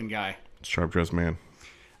sharp looking guy. Sharp dressed man.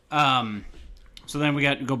 So then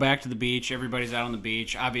we go back to the beach. Everybody's out on the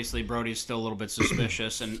beach. Obviously, Brody's still a little bit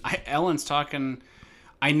suspicious, and Ellen's talking.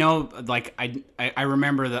 I know, like I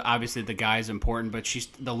remember that obviously the guy's important, but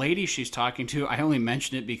the lady she's talking to. I only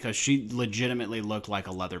mentioned it because she legitimately looked like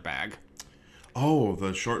a leather bag. Oh,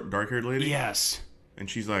 the short, dark-haired lady. Yes. And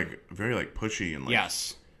she's like very like pushy and like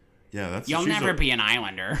yes, yeah. You'll never be an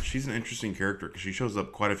islander. She's an interesting character because she shows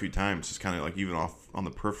up quite a few times, just kind of like even off on the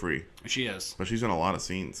periphery. She is, but she's in a lot of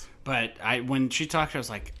scenes. But when she talked, I was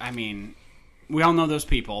like, I mean, we all know those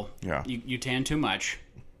people. Yeah, you tan too much.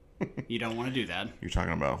 You don't want to do that. You're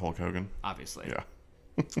talking about Hulk Hogan, obviously.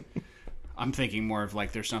 Yeah. I'm thinking more of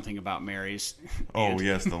like there's something about Mary's. Oh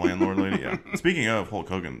yes, the landlord lady. Yeah. Speaking of Hulk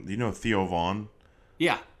Hogan, do you know Theo Vaughn?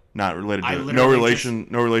 Yeah. Not related I to literally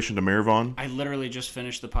no relation to Mayor Vaughn. I literally just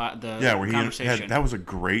finished the Where he conversation. had that was a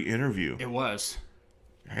great interview. It was.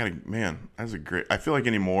 That was a great. I feel like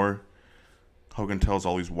anymore, Hogan tells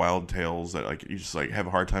all these wild tales that like you just like have a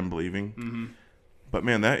hard time believing. Mm-hmm. But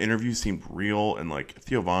man, that interview seemed real, and like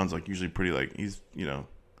Theo Vaughn's like usually pretty like he's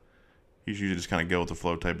usually just kind of go with the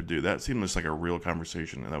flow type of dude. That seemed just like a real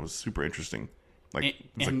conversation, and that was super interesting. Like it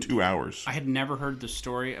was like 2 hours. I had never heard the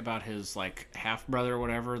story about his like half brother or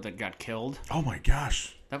whatever that got killed. Oh my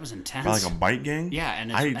gosh, that was intense. By, like a bike gang. Yeah,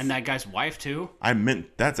 and that guy's wife too.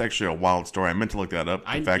 That's actually a wild story. I meant to look that up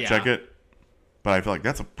to fact check it, but I feel like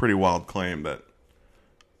that's a pretty wild claim. That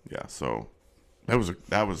so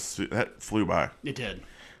that flew by. It did.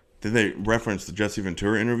 Did they reference the Jesse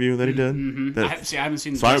Ventura interview that he did? Mm-hmm. I haven't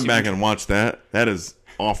seen. So I went back and watched that. That is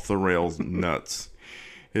off the rails nuts.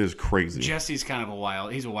 It is crazy. Jesse's kind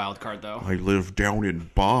of he's a wild card though. I live down in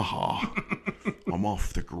Baja. I'm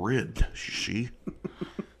off the grid. See?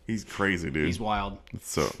 He's crazy, dude. He's wild.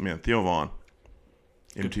 So, man, Theo Vaughn.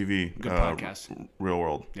 MTV. Good podcast. Real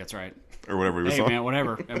World. That's right. Or whatever he was Hey, on. man,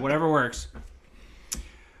 whatever works.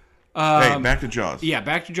 Hey, back to Jaws. Yeah,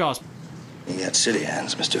 back to Jaws. You got city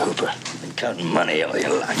hands, Mr. Hooper. Been counting money all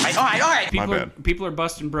your life. All right. People are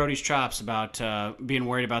busting Brody's chops about being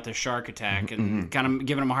worried about the shark attack and kind of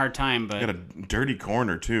giving him a hard time. But He got a dirty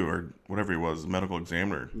coroner, too, or whatever he was, medical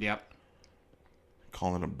examiner. Yep.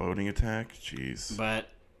 Calling it a boating attack? Jeez. But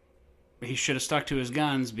he should have stuck to his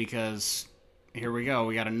guns because here we go.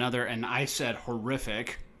 We got another, and I said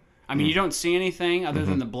horrific. I mean, you don't see anything other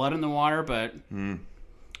than the blood in the water, but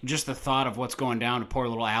just the thought of what's going down to poor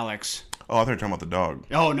little Alex. Oh, I thought you were talking about the dog.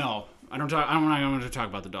 Oh no, I'm not going to talk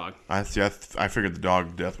about the dog. I figured the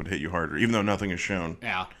dog death would hit you harder, even though nothing is shown.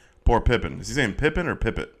 Yeah. Poor Pippin. Is he saying Pippin or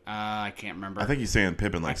Pippet? I can't remember. I think he's saying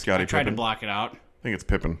Pippin, like Scotty I tried Pippen. to block it out. I think it's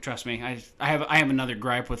Pippin. Trust me, I have another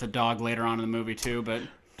gripe with a dog later on in the movie too. But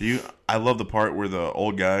I love the part where the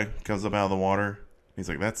old guy comes up out of the water. He's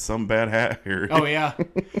like, "That's some bad hat here." oh yeah,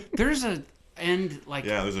 there's a end like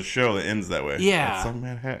yeah. There's a show that ends that way. Yeah. That's some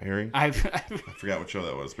bad hat, Harry. I forgot what show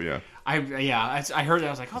that was, but yeah. I heard that. I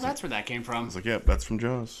was like, oh, that's where that came from. I was like, yeah, that's from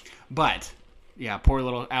Jaws. But yeah, poor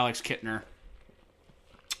little Alex Kittner.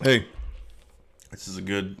 Hey, this is a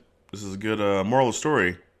good moral of the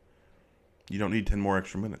story. You don't need 10 more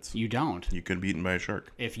extra minutes. You don't. You could be eaten by a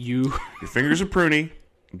shark. If you Your fingers are pruny,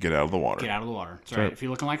 get out of the water. get out of the water. That's right. If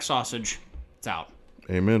you're looking like sausage, it's out.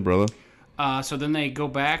 Amen, brother. So then they go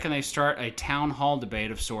back and they start a town hall debate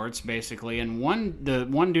of sorts, basically. And the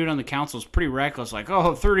one dude on the council is pretty reckless, like,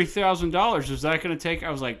 "Oh, $30,000 is that going to take?" I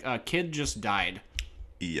was like, "A kid just died.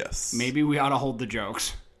 Yes. Maybe we ought to hold the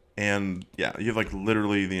jokes." And yeah, you have like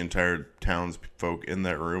literally the entire townsfolk in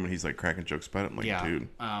that room, and he's like cracking jokes about it. I'm like, Yeah. dude.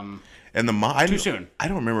 And the too soon. I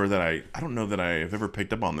don't remember that. I don't know that I have ever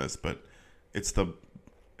picked up on this, but it's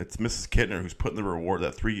Mrs. Kittner who's putting the reward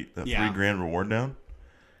that $3,000 reward down.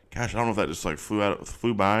 Gosh, I don't know if that just like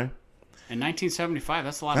flew by. In 1975,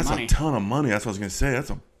 that's a lot of money. That's a ton of money. That's what I was gonna say.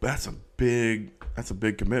 That's a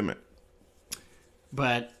big commitment.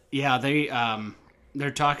 But yeah,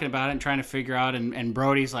 they're talking about it and trying to figure out, and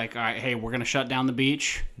Brody's like, all right, hey, we're going to shut down the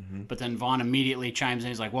beach. Mm-hmm. But then Vaughn immediately chimes in.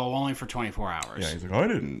 He's like, well, only for 24 hours. Yeah, he's like, I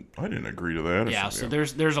didn't agree to that. Yeah, so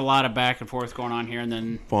there's a lot of back and forth going on here, and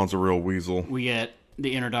then Vaughn's a real weasel. we get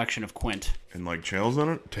the introduction of Quint. And like Chael's on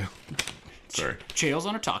it? Sorry. Chael's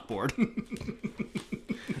on a chalkboard.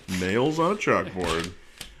 Nails on a chalkboard.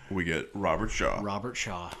 We get Robert Shaw. Robert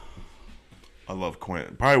Shaw. I love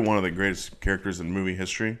Quint. Probably one of the greatest characters in movie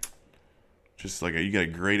history. Just like you got a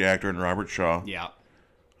great actor in Robert Shaw. Yeah.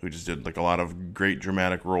 Who just did like a lot of great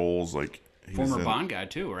dramatic roles. Like former Bond guy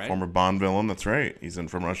too, right? Former Bond villain. That's right. He's in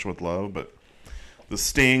From Russia with Love. But The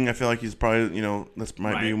Sting, I feel like he's probably this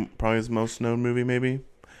might be probably his most known movie. Maybe.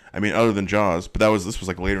 I mean, other than Jaws. But this was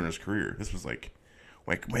like later in his career. This was like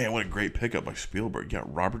man, what a great pickup by Spielberg. Yeah,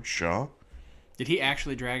 Robert Shaw. Did he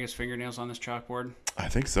actually drag his fingernails on this chalkboard? I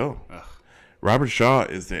think so. Ugh. Robert Shaw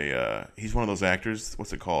is he's one of those actors.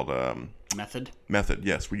 What's it called? Method,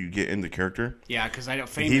 yes, where you get into character. Yeah, because I don't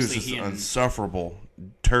famously he was just an insufferable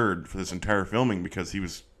turd for this entire filming because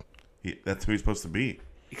that's who he's supposed to be.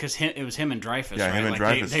 Because it was him and Dreyfuss. Yeah, right? him and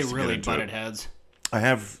Dreyfuss. They really butted heads. I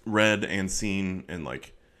have read and seen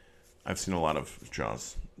I've seen a lot of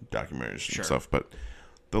Jaws documentaries and stuff, but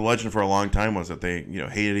the legend for a long time was that they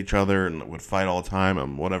hated each other and would fight all the time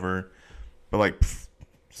and whatever. But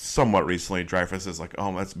somewhat recently, Dreyfuss is like,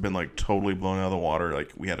 oh, that's been totally blown out of the water.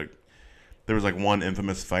 There was one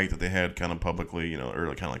infamous fight that they had kind of publicly,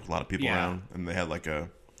 or kind of a lot of people around, and they had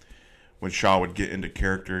when Shaw would get into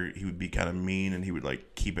character, he would be kind of mean and he would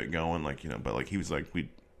keep it going, but he was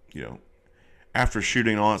after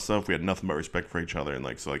shooting all that stuff, we had nothing but respect for each other, and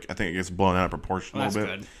like so, like I think it gets blown out of proportion a little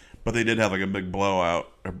bit. Good. But they did have like a big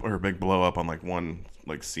blowout or a big blow up on like one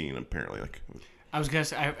like scene apparently. Like I was gonna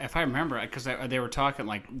say, if I remember, because they were talking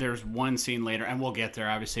like there's one scene later, and we'll get there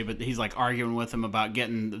obviously, but he's like arguing with him about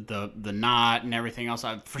getting the knot and everything else.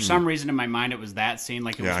 For some reason in my mind it was that scene,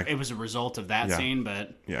 like it was a result of that scene,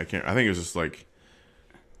 but yeah, I think it was just like.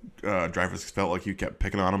 Dreyfuss felt like you kept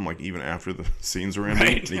picking on him, like even after the scenes were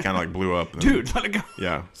ending, and he kind of like blew up. And, dude, let it go.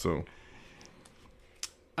 Yeah, so.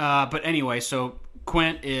 But anyway, so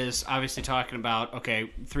Quint is obviously talking about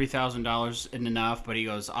 $3,000 isn't enough, but he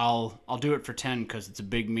goes, "I'll do it for 10 because it's a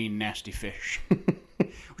big, mean, nasty fish,"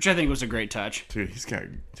 which I think was a great touch. Dude, he's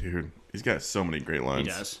got so many great lines.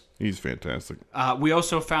 He does. He's fantastic. We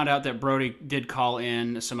also found out that Brody did call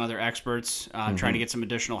in some other experts trying to get some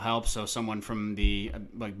additional help. So someone from the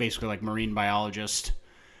basically marine biologist,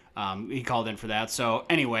 he called in for that. So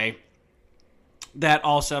anyway, that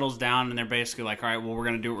all settles down, and they're basically like, all right, well, we're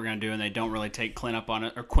gonna do what we're gonna do, and they don't really take Clint up on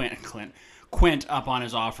it, or Quint up on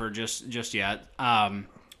his offer just yet. Then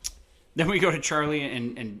we go to Charlie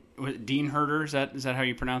and Dean Herder. Is that how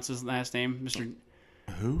you pronounce his last name, Mr.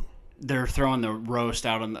 Who? They're throwing the roast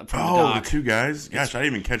out from the dock. dock. The two guys. Gosh, I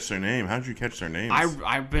didn't even catch their name. How did you catch their names?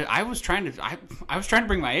 I was trying to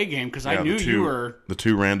bring my A game because I knew you were the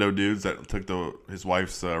two rando dudes that took his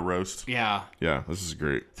wife's roast. Yeah. Yeah, this is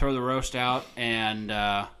great. Throw the roast out, and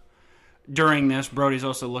during this, Brody's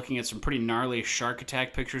also looking at some pretty gnarly shark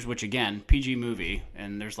attack pictures, which again, PG movie,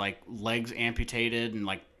 and there's like legs amputated and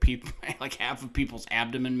like half of people's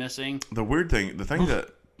abdomen missing. The thing that.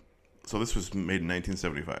 So this was made in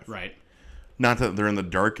 1975. Right. Not that they're in the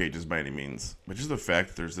dark ages by any means, but just the fact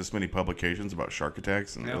that there's this many publications about shark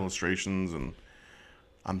attacks and illustrations, and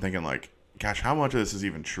I'm thinking like, gosh, how much of this is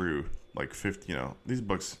even true? Like 50, these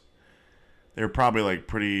books, they were probably like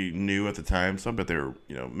pretty new at the time. Some bet they were,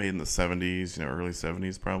 made in the 70s, early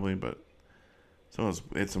 70s probably, but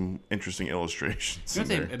it's some interesting illustrations.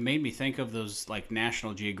 It made me think of those like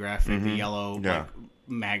National Geographic, the yellow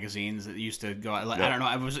magazines that used to go. I don't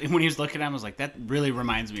know. When he was looking at them, I was like, that really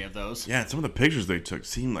reminds me of those. Yeah, some of the pictures they took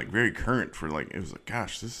seemed like very current for like, it was like,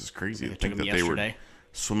 gosh, this is crazy to think that they were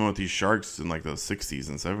swimming with these sharks in like the 60s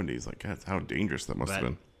and 70s. Like, God, how dangerous that must have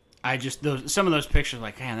been. Some of those pictures,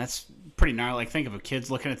 like, man, that's pretty gnarly. Like, think of a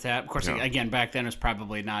kid's looking at that. Of course, again, back then it was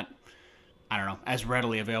probably not, I don't know, as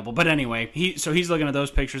readily available. But anyway, he's looking at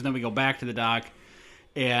those pictures. Then we go back to the dock,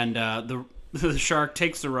 and the shark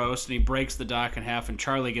takes the roast and he breaks the dock in half, and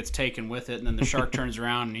Charlie gets taken with it. And then the shark turns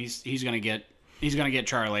around and he's gonna get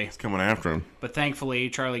Charlie. He's coming after him. But thankfully,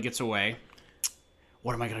 Charlie gets away.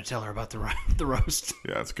 What am I gonna tell her about the roast?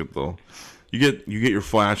 Yeah, it's good though. You get your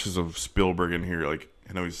flashes of Spielberg in here. Like,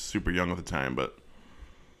 I know he's super young at the time, but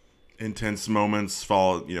intense moments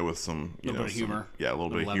followed, with some, a little bit of humor. Yeah, a little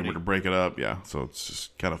bit of humor to break it up. Yeah, so it's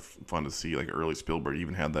just kind of fun to see like early Spielberg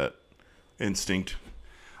even had that instinct.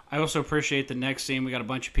 I also appreciate the next scene. We got a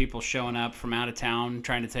bunch of people showing up from out of town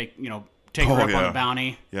trying to take her up on a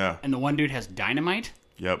bounty. Yeah. And the one dude has dynamite.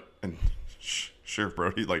 Yep. And Sheriff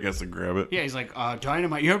Brody has to grab it. Yeah, he's like,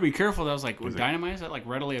 dynamite. You gotta be careful. I was like, dynamite, is that like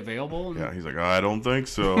readily available? And yeah, he's like, I don't think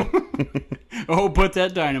so. Oh, put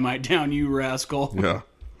that dynamite down, you rascal. Yeah.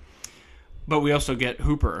 But we also get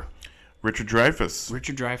Hooper. Richard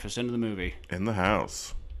Dreyfuss into the movie. In the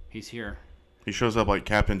house. He's here. He shows up like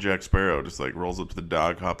Captain Jack Sparrow, just like rolls up to the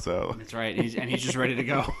dock, hops out. That's right. He's just ready to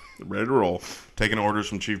go. Ready to roll. Taking orders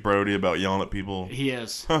from Chief Brody about yelling at people. He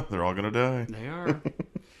is. They're all going to die. They are.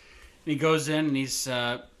 He goes in and he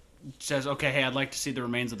says, okay, hey, I'd like to see the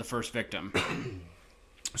remains of the first victim.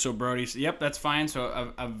 So Brody says, yep, that's fine.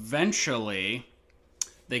 So eventually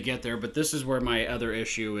they get there, but this is where my other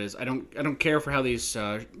issue is. I don't care for how these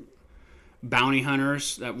bounty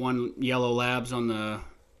hunters, that one Yellow Labs on the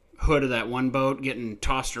hood of that one boat getting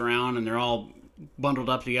tossed around and they're all bundled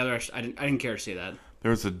up together. I didn't care to see that.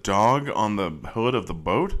 There was a dog on the hood of the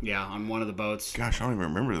boat? Yeah, on one of the boats. Gosh, I don't even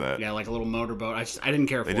remember that. Yeah, like a little motorboat. I didn't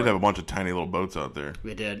care for it. They did have a bunch of tiny little boats out there.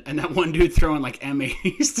 They did. And that one dude throwing like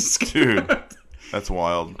M80s to scare. Dude, that's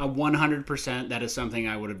wild. 100% that is something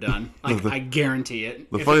I would have done. Like, I guarantee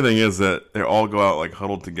it. The funny thing is that they all go out like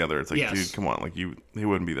huddled together. It's like, yes. Dude, come on. Like, they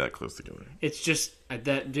wouldn't be that close together. It's just,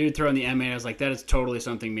 that dude throwing the M80, I was like, that is totally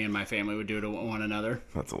something me and my family would do to one another.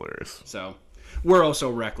 That's hilarious. So, we're also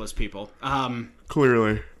reckless people.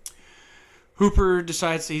 Clearly. Hooper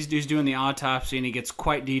decides he's doing the autopsy, and he gets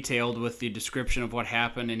quite detailed with the description of what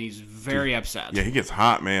happened, and he's very upset. Yeah, he gets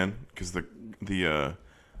hot, man, because the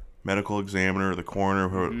medical examiner, the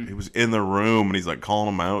coroner, he was in the room, and he's like calling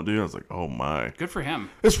him out, dude. I was like, oh my. Good for him.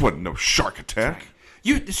 This wasn't no shark attack.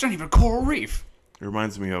 It's not even a coral reef. It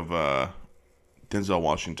reminds me of Denzel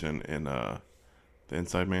Washington in The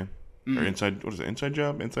Inside Man. Or Inside, what is it, Inside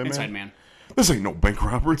Job? Inside Man. This ain't no bank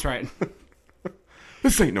robbery. That's right.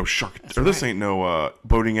 This ain't no shark, this ain't no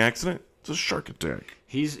boating accident. It's a shark attack.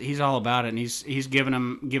 He's all about it, and he's giving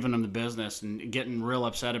him the business and getting real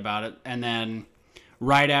upset about it. And then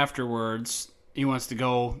right afterwards, he wants to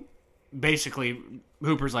go. Basically,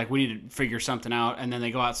 Hooper's like, we need to figure something out. And then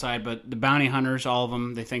they go outside, but the bounty hunters, all of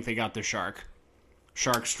them, they think they got the shark.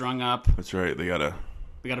 Shark strung up. That's right. They got a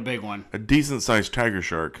big one. a decent sized tiger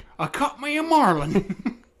shark. I caught me a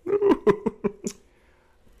marlin.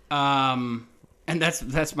 And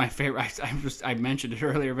that's my favorite. I mentioned it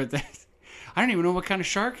earlier, but I don't even know what kind of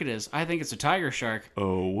shark it is. I think it's a tiger shark.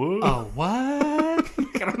 Oh, what? Oh, what?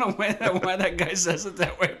 I don't know why that guy says it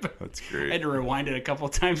that way, but That's great. I had to rewind it a couple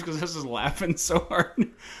of times because I was just laughing so hard.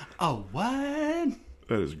 Oh, what?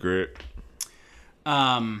 That is great.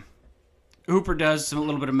 Hooper does a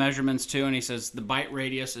little bit of measurements too, and he says the bite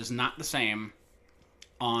radius is not the same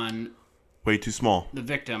on Way too small. the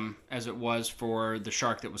victim as it was for the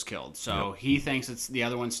shark that was killed. So he thinks it's the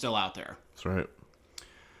other one's still out there. That's right.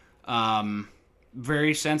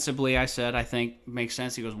 Very sensibly, I said, I think makes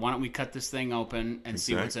sense. He goes, why don't we cut this thing open and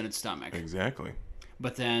see what's in its stomach? Exactly.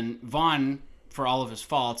 But then Vaughn, for all of his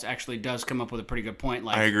faults, actually does come up with a pretty good point.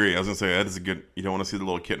 Like, I agree. I was going to say, that is a good... You don't want to see the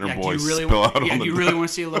little kitten or boy do you really spill want, out on the... do you really want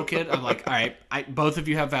to see a little kid? I'm like, all right, both of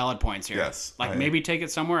you have valid points here. Yes, Like, maybe take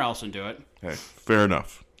it somewhere else and do it. Hey, fair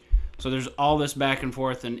enough. So there's all this back and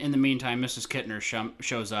forth, and in the meantime, Mrs. Kittner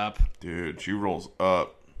shows up, Dude, she rolls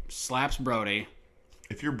up. slaps Brody.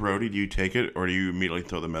 If you're Brody, do you take it, or do you immediately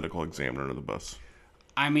throw the medical examiner under the bus?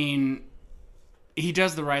 I mean, he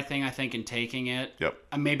does the right thing, I think, in taking it. Yep.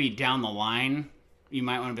 Maybe down the line, you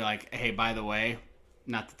might want to be like, hey, by the way,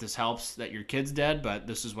 not that this helps that your kid's dead, but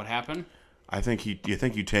this is what happened. I think you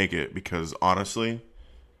take it because, honestly,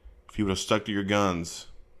 if you would have stuck to your guns,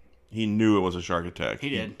 he knew it was a shark attack. He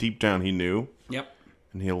did. Deep down, he knew. Yep.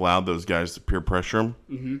 And he allowed those guys to peer pressure him.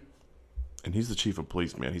 Mm-hmm. And he's the chief of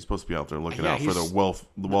police, man. He's supposed to be out there looking out for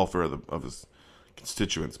the welfare of his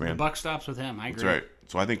constituents, man. The buck stops with him. I agree. That's right.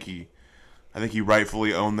 So I think he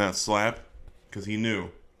rightfully owned that slap because he knew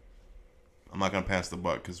I'm not gonna pass the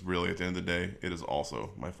buck because really at the end of the day it is also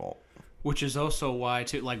my fault. Which is also why,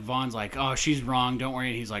 too, like Vaughn's like, oh, she's wrong. Don't worry.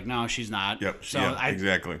 And he's like, no, she's not. Yep. So yeah,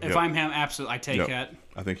 exactly. If I'm him, absolutely, I take it.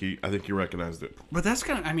 I think he recognized it. But that's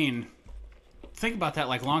kind of, I mean, think about that,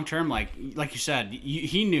 like long term, like you said,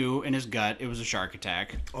 he knew in his gut it was a shark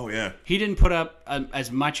attack. Oh yeah. He didn't put up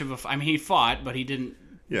as much of a. I mean, he fought, but he didn't.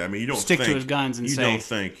 Yeah, I mean, you don't stick think, to his guns and you say. You don't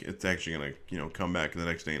think it's actually gonna come back the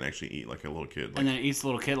next day and actually eat like a little kid. Like, and then it eats the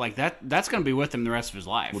little kid like that. That's gonna be with him the rest of his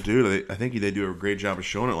life. Well, dude, I think they do a great job of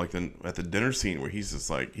showing it, like at the dinner scene where he's just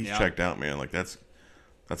like he's checked out, man. Like that's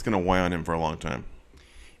gonna weigh on him for a long time.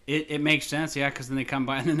 It makes sense, yeah, because then they come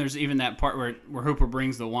by, and then there's even that part where Hooper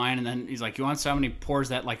brings the wine, and then he's like, "You want some?" And he pours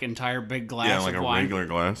that like entire big glass like of a wine. regular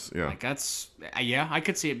glass. Yeah, like that's I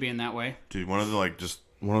could see it being that way. Dude, one of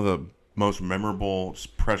the most memorable,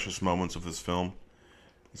 precious moments of this film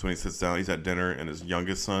is when he sits down. He's at dinner, and his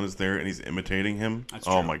youngest son is there, and he's imitating him. That's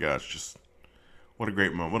oh true. my gosh, just what a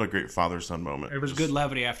great moment! What a great father-son moment. It was good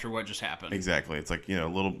levity after what just happened. Exactly. It's like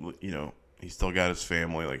he's still got his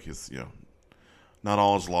family. Like his not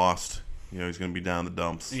all is lost. He's going to be down in the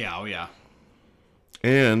dumps. Yeah, oh yeah.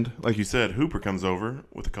 And, like you said, Hooper comes over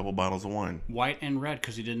with a couple bottles of wine. White and red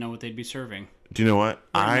because he didn't know what they'd be serving. Do you know what?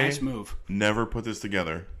 Nice move. Never put this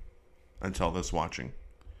together until this watching.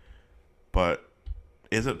 But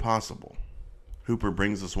is it possible Hooper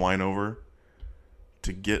brings this wine over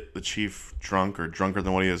to get the chief drunk or drunker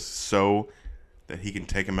than what he is so that he can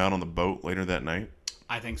take him out on the boat later that night?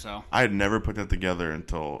 I think so. I had never put that together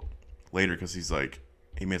until later because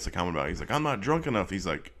he makes a comment about it. He's like, I'm not drunk enough. He's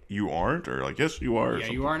like, you aren't? Or like, yes, you are. Yeah,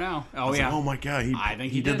 you are now. Oh, yeah. Like, oh, my God. I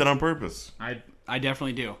think he did that on purpose. I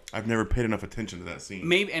definitely do. I've never paid enough attention to that scene.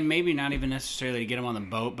 Maybe not even necessarily to get him on the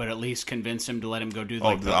boat, but at least convince him to let him go do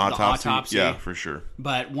like the autopsy? Yeah, for sure.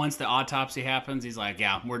 But once the autopsy happens, he's like,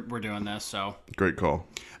 yeah, we're doing this. So great call.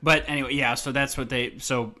 But anyway, yeah, so that's what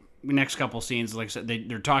so next couple scenes, like I said,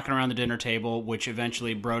 they're talking around the dinner table, which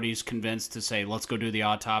eventually Brody's convinced to say, let's go do the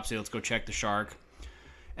autopsy, let's go check the shark.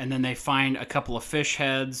 And then they find a couple of fish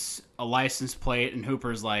heads, a license plate, and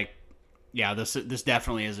Hooper's like, yeah, this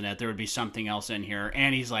definitely isn't it. There would be something else in here.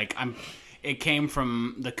 And he's like, it came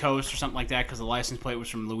from the coast or something like that because the license plate was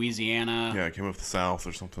from Louisiana. Yeah, it came off the south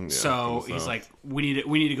or something. Yeah, so he's like, we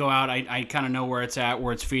need to go out. I kind of know where it's at,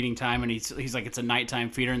 where it's feeding time. And he's like, it's a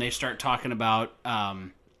nighttime feeder. And they start talking about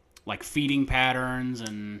like feeding patterns.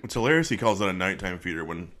 And it's hilarious he calls it a nighttime feeder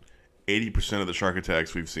when 80% of the shark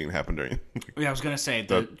attacks we've seen happen during. Yeah, I was gonna say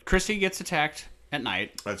Christy gets attacked at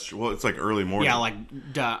night. Well, it's like early morning. Yeah,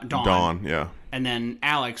 like dawn. Dawn, yeah. And then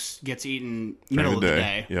Alex gets eaten middle of the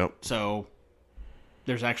day. Yep. So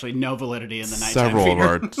there's actually no validity in the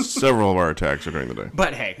nighttime Several of our attacks are during the day.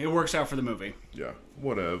 But hey, it works out for the movie. Yeah,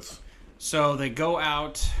 whatevs. So they go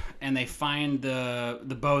out and they find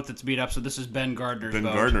the boat that's beat up. So this is Ben Gardner's boat.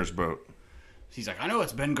 Ben Gardner's boat. He's like, I know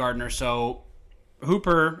it's Ben Gardner. So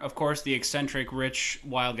Hooper, of course, the eccentric, rich,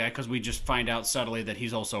 wild guy, because we just find out subtly that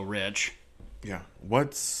he's also rich. Yeah.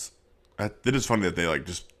 It is funny that they like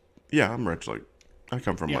just, yeah, I'm rich. Like, I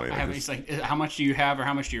come from money. He's like, how much do you have or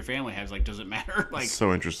how much do your family have? He's like, does it matter? Like, it's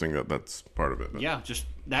so interesting that that's part of it. But. Yeah, just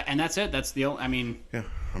that, and that's it. That's the only, I mean. Yeah,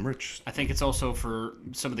 I'm rich. I think it's also for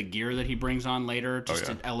some of the gear that he brings on later, just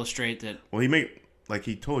to illustrate that. Well, he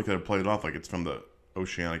totally could have played it off like it's from the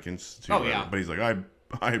Oceanic Institute. Oh, yeah. But he's like,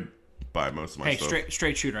 I buy most of my stuff. Hey,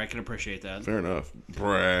 straight shooter. I can appreciate that. Fair enough.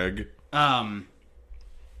 Brag.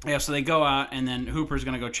 Yeah, so they go out, and then Hooper's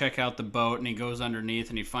going to go check out the boat, and he goes underneath,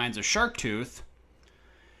 and he finds a shark tooth,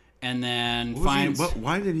 and then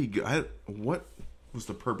why did he go? What was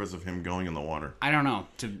the purpose of him going in the water? I don't know.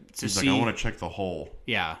 He's like, I want to check the hole.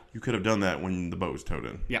 Yeah. You could have done that when the boat was towed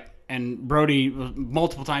in. Yeah. And Brody,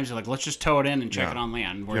 multiple times, he's like, let's just tow it in and check it on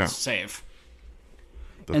land where it's safe.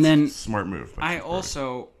 That's and then smart move.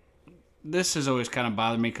 This has always kind of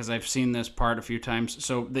bothered me because I've seen this part a few times.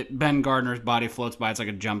 So Ben Gardner's body floats by. It's like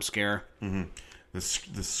a jump scare. Mm-hmm. The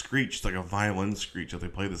screech, it's like a violin screech that they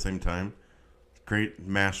play at the same time. Great,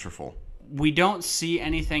 masterful. We don't see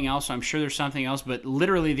anything else, so I'm sure there's something else. But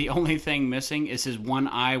literally the only thing missing is his one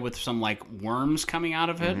eye with some like worms coming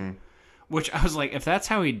out of it. Mm-hmm. Which I was like, if that's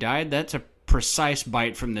how he died, that's a precise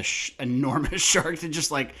bite from the enormous shark to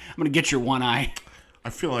just like, I'm going to get your one eye.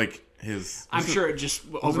 I feel like I'm sure it just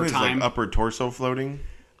over time. Like upper torso floating.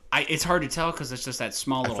 It's hard to tell because it's just that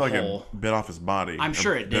small little hole. I feel hole. like it bit off his body. I'm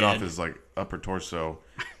sure it did. Bit off his like upper torso,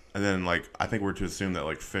 and then like I think we're to assume that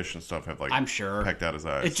like fish and stuff have like pecked out his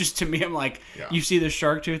eyes. It's just to me, I'm like, you see the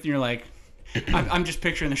shark tooth, and you're like, I'm just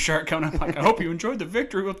picturing the shark coming up. Like, I hope you enjoyed the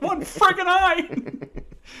victory with one friggin' eye.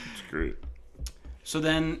 It's great. So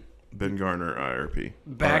then Ben Gardner, IRP.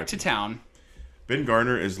 Back to town. Ben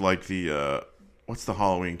Gardner is like the. What's the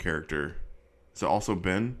Halloween character? Is it also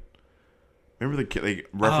Ben? Remember they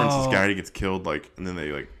reference this guy who gets killed, like, and then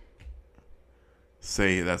they like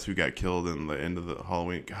say that's who got killed in the end of the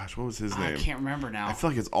Halloween. Gosh, what was his name? I can't remember now. I feel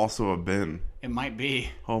like it's also a Ben. It might be.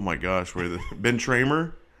 Oh my gosh, Ben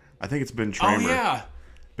Tramer? I think it's Ben Tramer. Oh yeah.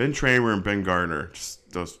 Ben Tramer and Ben Gardner,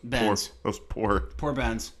 just those Bens. poor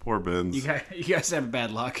Bens. Poor Bens. You guys have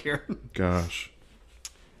bad luck here. Gosh.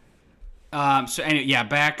 So anyway, yeah,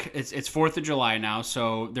 back. It's 4th of July now,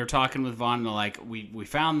 so they're talking with Vaughn. And they're like, we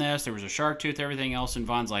found this. There was a shark tooth, everything else, and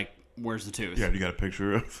Vaughn's like, where's the tooth? Yeah, you got a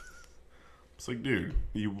picture of. It's like, dude,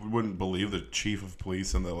 you wouldn't believe the chief of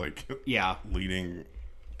police and the like. Leading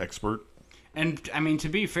expert. And I mean, to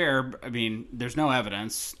be fair, I mean, there's no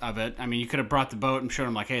evidence of it. I mean, you could have brought the boat and showed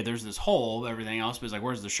him like, hey, there's this hole, everything else, but it's like,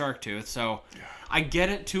 where's the shark tooth? So I get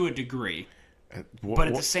it to a degree. But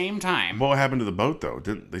at the same time, what happened to the boat though?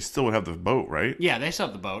 They still would have the boat, right? Yeah, they still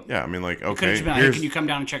have the boat. Yeah, I mean, like, okay, been, hey, can you come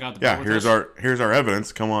down and check out the boat? Yeah, here's our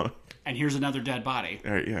evidence. Come on. And here's another dead body.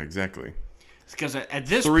 Yeah, exactly. Because at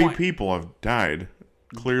this point, 3 point, people have died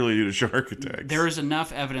clearly due to shark attacks. There is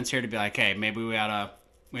enough evidence here to be like, hey, maybe we ought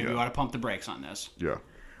to pump the brakes on this. Yeah.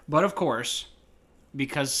 But of course,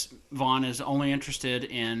 because Vaughn is only interested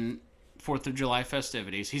in 4th of July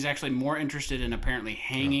festivities, he's actually more interested in apparently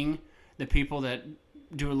hanging the people that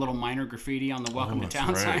do a little minor graffiti on the Welcome to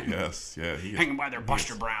Town sign. Yes, yeah. Hanging by their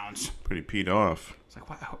Buster Browns. Pretty peed off. It's like,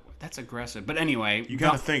 wow, that's aggressive. But anyway. You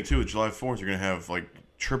got to think, too, July 4th, you're going to have, like,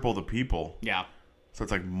 triple the people. Yeah. So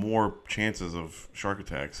it's, like, more chances of shark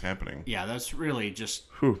attacks happening. Yeah, that's really just...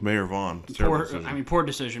 Mayor Vaughn. Poor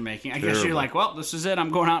decision-making. I guess you're like, well, this is it.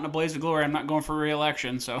 I'm going out in a blaze of glory. I'm not going for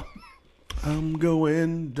re-election, so... I'm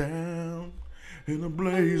going down in a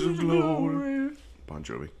blaze of glory. Bon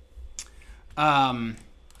Jovi.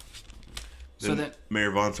 So that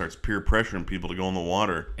Mayor Vaughn starts peer pressuring people to go in the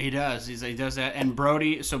water. He does. He does that. And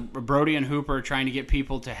Brody and Hooper are trying to get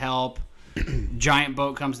people to help. Giant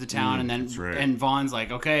boat comes to town, and then and Vaughn's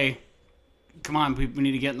like, okay, come on, we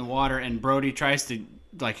need to get in the water. And Brody tries to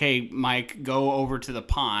like, hey, Mike, go over to the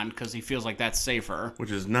pond because he feels like that's safer.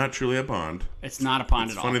 Which is not truly a pond. It's not a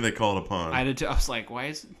pond at all. It's funny they call it a pond. I did too. I was like, why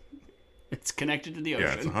is it? It's connected to the ocean.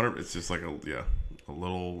 Yeah, it's 100. It's just like a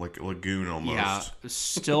little like a lagoon almost. Yeah,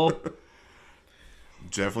 still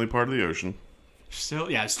definitely part of the ocean. Still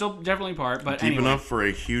definitely part, but deep enough for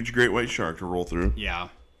a huge great white shark to roll through. Yeah.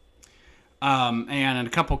 And a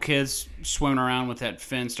couple kids swimming around with that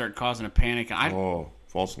fin start causing a panic.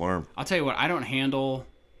 false alarm. I'll tell you what, I don't handle,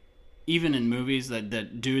 even in movies,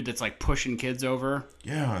 that dude that's like pushing kids over.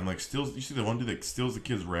 Yeah, and like steals. You see the one dude that steals the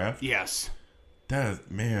kid's raft? Yes. That is,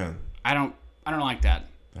 man. I don't like that.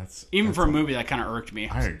 That's for a movie that kind of irked me.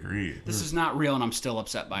 I agree. This is not real, and I'm still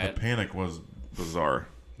upset by it. The panic was bizarre.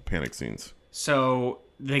 The panic scenes. So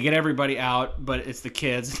they get everybody out, but it's the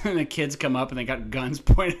kids, and the kids come up and they got guns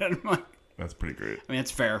pointed at them. Like, That's pretty great. I mean,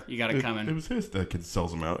 it's fair. You got to come in. It was his. That kid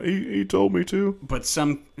sells him out. He told me to. But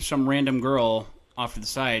some random girl off to the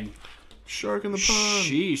side, Shark in the pond.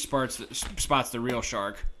 she spots the real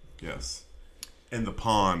shark Yes. In the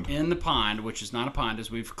pond. in the pond, which is not a pond,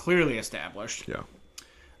 as we've clearly established. Yeah.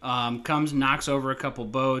 Comes, knocks over a couple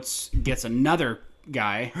boats, gets another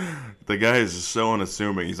guy. The guy is just so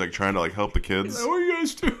unassuming. He's like trying to like help the kids. What are you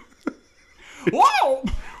guys doing? Whoa!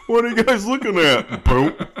 What are you guys looking at?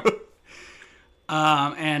 Boom.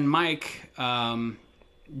 And Mike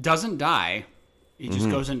doesn't die. He just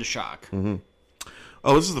goes into shock.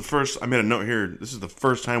 Oh, this is the first. I made a note here. This is the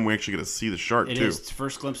first time we actually get to see the shark It too. is the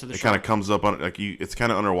first glimpse of the It shark. kind of comes up on like you. It's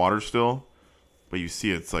kind of underwater still, but you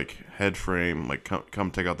see it's like head frame. Like come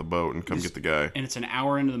take out the boat and come get the guy. And it's an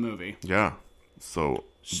hour into the movie. Yeah. So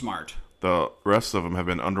Smart. the rest of them have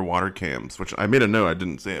been underwater cams, which I made a note. I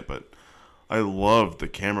didn't say it, but I loved the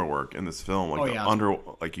camera work in this film. Like the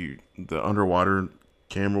underwater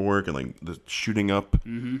camera work and like the shooting up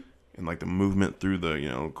and like the movement through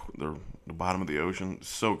the the bottom of the ocean.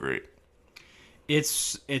 So great.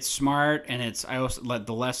 It's smart, and I also let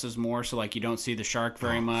the less is more, so like you don't see the shark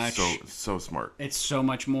very much. So smart. It's so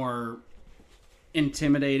much more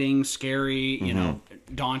intimidating, scary,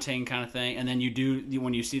 daunting kind of thing. And then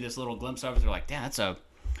when you see this little glimpse of it, they're like, "Damn, it's a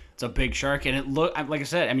big shark." And it like I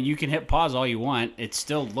said, I mean, you can hit pause all you want, it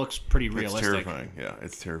still looks pretty realistic. It's terrifying. Yeah,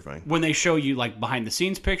 it's terrifying. When they show you like behind the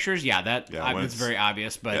scenes pictures, when it's very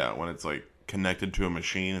obvious. But yeah, when it's like connected to a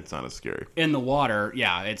machine, it's not as scary. in the water,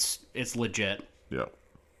 yeah, it's legit. Yeah.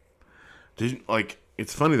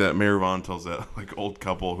 It's funny that Mayor Vaughn tells that like old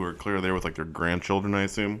couple who are clearly there with like their grandchildren, I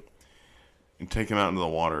assume, and take them out into the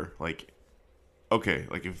water. Like, okay,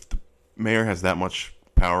 like if the mayor has that much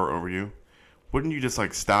power over you, wouldn't you just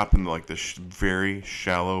like stop in like the very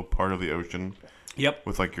shallow part of the ocean? Yep.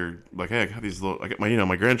 With like your hey, I got these little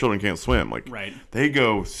my grandchildren can't swim. Like Right. They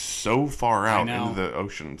go so far out know. into the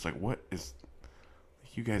ocean. It's like what is.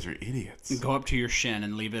 You guys are idiots. Go up to your shin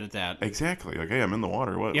and leave it at that. Exactly. Like, hey, I'm in the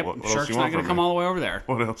water. What else Shark's do you not want going from to come me? all the way over there.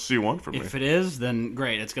 What else do you want from me? If it is, then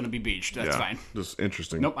great. It's going to be beached. That's fine. Just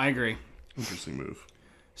interesting. Nope, I agree. Interesting move.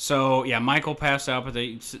 So, yeah, Michael passed out, but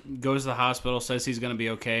he goes to the hospital, says he's going to be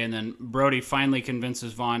okay, and then Brody finally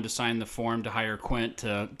convinces Vaughn to sign the form to hire Quint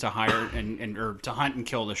to hire or to hunt and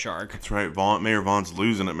kill the shark. That's right. Mayor Vaughn's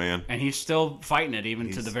losing it, man. And he's still fighting it even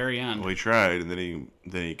to the very end. Well, he tried, and then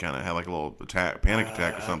he kind of had like a little panic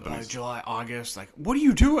attack or something. July, August, like, what are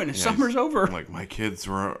you doing? Summer's over. Like, my kids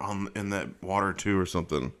were in that water too or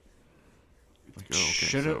something. Like,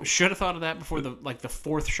 okay, Should have thought of that before the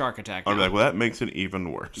fourth shark attack. I'd be like, well, that makes it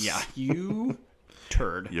even worse. Yeah, you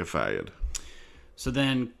turd. You're fired. So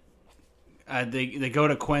then they go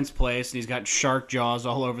to Quint's place, and he's got shark jaws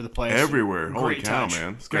all over the place. Everywhere. Holy Great cow, touch.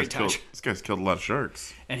 man. This guy's killed a lot of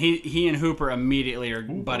sharks. And he and Hooper immediately are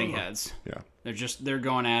butting heads. Yeah. They're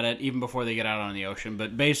going at it even before they get out on the ocean.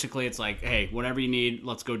 But basically, it's like, hey, whatever you need,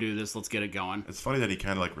 let's go do this. Let's get it going. It's funny that he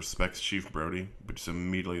kind of like respects Chief Brody, but just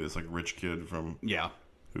immediately this like rich kid from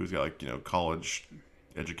who's got like college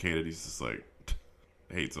educated. He's just like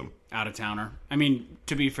hates him. Out of towner. I mean,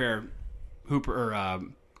 to be fair, Hooper or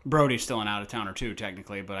Brody's still an out of towner too,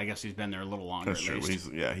 technically. But I guess he's been there a little longer. That's at true.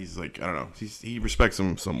 least. He's like I don't know. He respects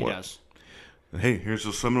him somewhat. He does. And, hey, here's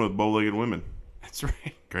just swimming with bow-legged women. That's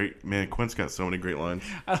right. Great man. Quint's got so many great lines.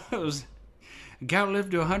 I thought it was. Gal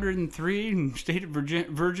lived to 103 and stayed a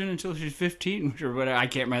virgin until she's 15, or whatever. I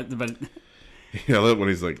can't remember, but Yeah, I love when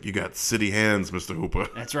he's like, "You got city hands, Mr. Hooper."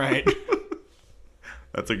 that's right.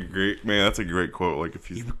 That's a great quote. Like if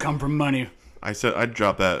You come from money. I said I'd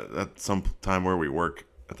drop that at some time where we work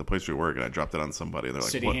at the place we work, and I dropped it on somebody, and they're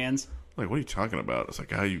like, City "What?" hands. Like, what are you talking about? It's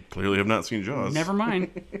like, you clearly have not seen Jaws. Never mind.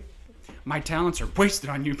 My talents are wasted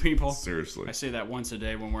on you people. Seriously. I say that once a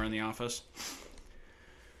day when we're in the office.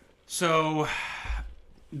 So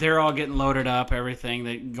they're all getting loaded up, everything.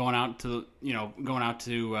 They going out to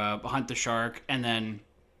hunt the shark, and then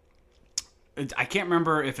I can't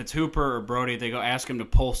remember if it's Hooper or Brody. They go ask him to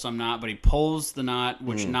pull some knot, but he pulls the knot,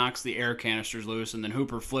 which knocks the air canisters loose, and then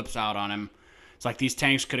Hooper flips out on him. It's like these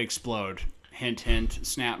tanks could explode. Hint, hint.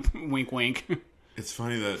 Snap. Wink, wink. It's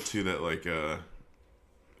funny that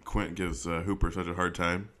Quint gives Hooper such a hard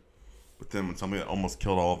time, but then when somebody that almost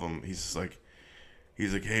killed all of them, he's just like,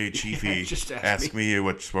 He's like, hey, Chiefy, just ask me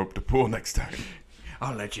what's up to pull next time.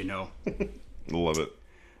 I'll let you know. Love it.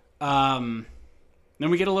 Then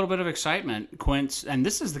we get a little bit of excitement. Quint, and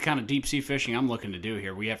this is the kind of deep sea fishing I'm looking to do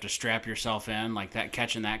here. We have to strap yourself in, like that,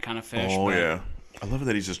 catching that kind of fish. Oh, yeah. I love it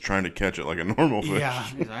that he's just trying to catch it like a normal fish. Yeah,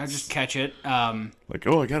 I just catch it. Like,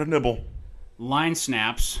 oh, I got a nibble. Line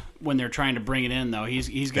snaps when they're trying to bring it in, though.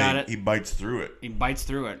 He's got it. He bites through it. He bites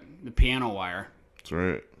through it. The piano wire. That's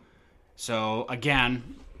right. So,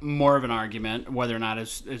 again, more of an argument whether or not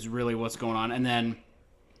is really what's going on. And then...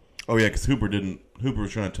 Oh, yeah, because Hooper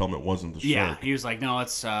was trying to tell him it wasn't the shark. Yeah, he was like, no,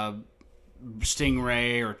 it's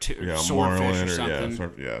stingray or yeah, swordfish marlin or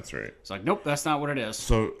something. Yeah, that's right. It's like, nope, that's not what it is.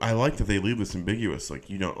 So I like that they leave this ambiguous.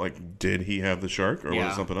 Like, you know, like, did he have the shark or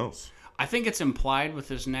was it something else? I think it's implied with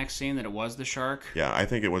this next scene that it was the shark. Yeah, I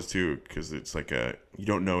think it was too, because it's like you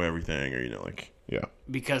don't know everything, or, you know, like, yeah.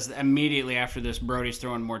 Because immediately after this, Brody's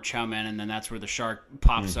throwing more chum in, and then that's where the shark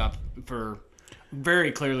pops up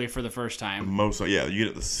very clearly for the first time. You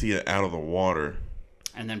get to see it out of the water.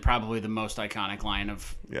 And then probably the most iconic line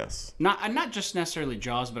of... Yes. Not just necessarily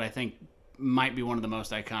Jaws, but I think might be one of the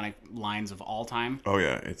most iconic lines of all time. Oh,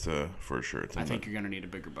 yeah, it's for sure. I think you're going to need a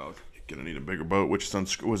bigger boat. You're going to need a bigger boat, which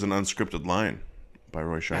was an unscripted line by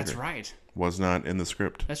Roy Scheider. That's right. Was not in the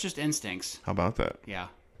script. That's just instincts. How about that? Yeah.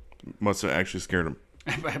 Must have actually scared him.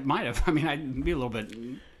 It might have. I mean, I'd be a little bit...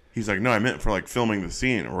 He's like, no, I meant for, like, filming the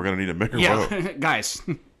scene. We're going to need a bigger boat. Yeah, guys.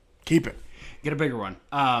 Keep it. Get a bigger one.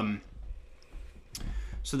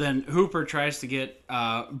 So then Hooper tries to get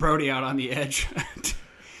Brody out on the edge.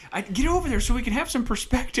 Get over there so we can have some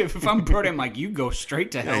perspective. If I'm Brody, I'm like, you go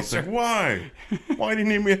straight to hell, He's sir. like, why? Why do you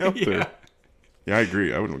need me out there? Yeah, I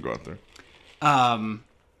agree. I wouldn't go out there.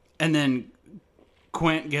 And then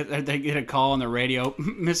they get a call on the radio.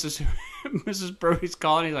 Mrs. Brody's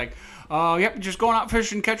calling. He's like, "Oh, yep, just going out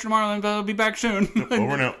fishing, catching tomorrow, and I'll be back soon."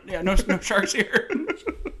 Over and out. Yeah, no sharks here.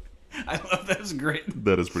 I love that. It's great.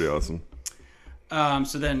 That is pretty awesome.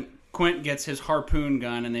 So then Quint gets his harpoon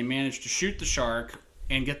gun, and they manage to shoot the shark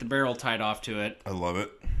and get the barrel tied off to it. I love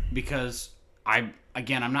it. Because I'm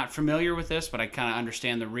not familiar with this, but I kind of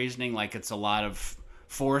understand the reasoning. Like, it's a lot of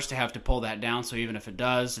force to have to pull that down, so even if it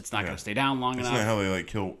does, it's not going to stay down long enough. Isn't that how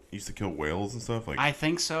they used to kill whales and stuff? Like, I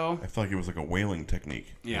think so. I feel like it was like a whaling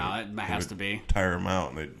technique. Yeah, it has to be. Tire them out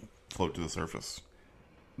and they'd float to the surface.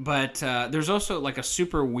 But there's also like a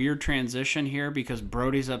super weird transition here because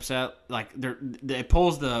Brody's upset. Like, it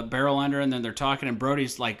pulls the barrel under, and then they're talking, and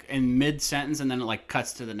Brody's like in mid sentence, and then it like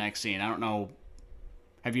cuts to the next scene. I don't know.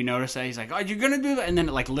 Have you noticed that? He's like, "Oh, you're gonna do that," and then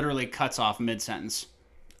it like literally cuts off mid sentence.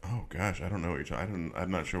 Oh gosh, I don't know what you're talking. I'm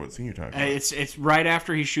not sure what scene you're talking about. It's right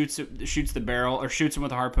after he shoots the barrel, or shoots him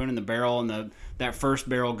with a harpoon in the barrel, and that first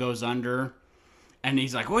barrel goes under, and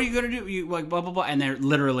he's like, "What are you gonna do?" You like blah blah blah, and they're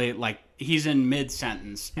literally like he's in mid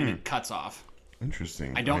sentence, and it cuts off.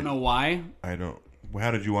 Interesting. I don't know why. I don't. How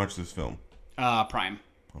did you watch this film? Prime.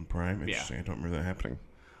 On Prime. Interesting. Yeah. I don't remember that happening.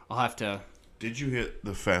 I'll have to. Did you hit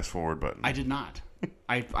the fast forward button? I did not.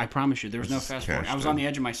 I promise you, there was no fast forward. I was on the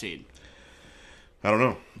edge of my seat. I don't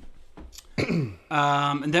know.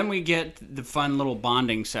 And then we get the fun little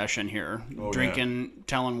bonding session here. Drinking,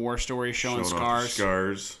 telling war stories, showing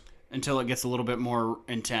scars. Until it gets a little bit more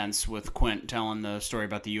intense with Quint telling the story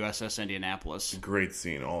about the USS Indianapolis. Great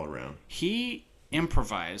scene all around. He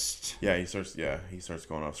improvised. Yeah, he starts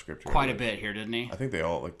going off script. Quite a bit here, didn't he? I think they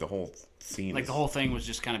all, like, the whole scene. Like, the whole thing was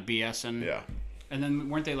just kind of BSing. Yeah. And then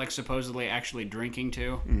weren't they, like, supposedly actually drinking,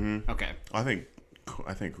 too? Mm-hmm. Okay. I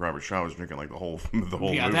think Robert Shaw was drinking, like, the whole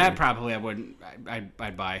movie. Yeah, that probably I wouldn't.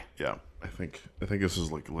 I'd buy. Yeah, I think this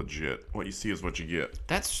is, like, legit. What you see is what you get.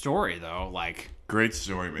 That story, though, like, great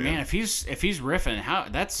story, man. Man, if he's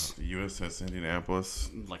riffing, that's the USS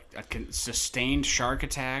Indianapolis, like a sustained shark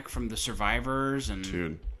attack from the survivors, and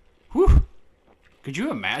dude, whew, could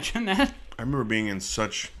you imagine that? I remember being in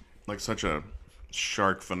such a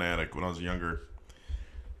shark fanatic when I was younger.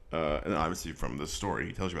 And obviously from this story,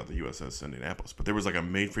 he tells you about the USS Indianapolis. But there was like a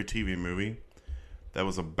made-for-TV movie that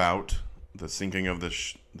was about the sinking of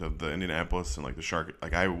the Indianapolis and like the shark.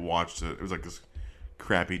 Like I watched it. It was like this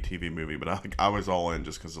crappy TV movie, but I was all in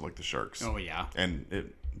just because of like the sharks. Oh yeah, and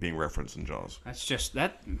it being referenced in Jaws. That's just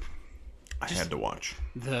that. I had to watch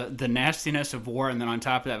the nastiness of war, and then on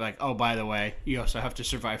top of that, like, oh, by the way, you also have to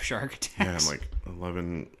survive shark attacks. Yeah, and like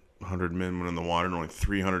 1,100 men went in the water, and only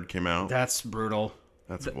 300 came out. That's brutal.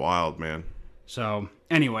 That's wild, man. So,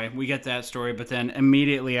 anyway, we get that story, but then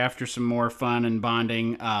immediately after some more fun and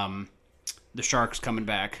bonding, the shark's coming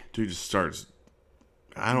back. Dude just starts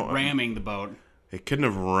ramming the boat. It couldn't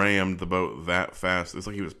have rammed the boat that fast. It's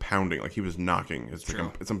like he was pounding, like he was knocking.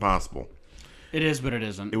 It's impossible. It is, but it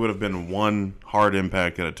isn't. It would have been one hard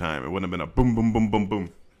impact at a time. It wouldn't have been a boom, boom, boom, boom,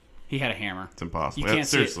 boom. He had a hammer. It's impossible. You can't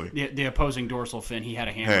seriously. see it. The opposing dorsal fin. He had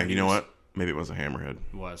a hammer. Hey, you know what? Maybe it was a hammerhead.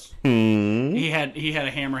 It was. Hmm? He had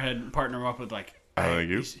a hammerhead partner up with like. Thank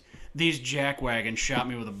you. These jack wagons shot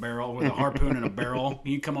me with a harpoon and a barrel.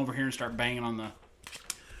 You come over here and start banging on the.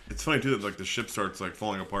 It's funny too that like the ship starts like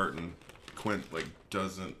falling apart and Quint like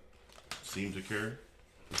doesn't seem to care.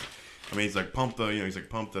 I mean, he's like pumped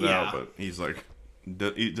it out, but he's like,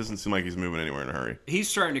 it doesn't seem like he's moving anywhere in a hurry. He's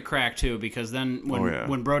starting to crack too because then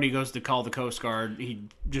when Brody goes to call the Coast Guard, he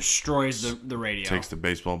destroys the radio. Takes the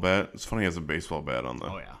baseball bat. It's funny he has a baseball bat on the.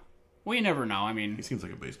 Oh yeah. Well, you never know. I mean, he seems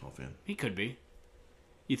like a baseball fan. He could be.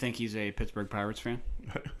 You think he's a Pittsburgh Pirates fan?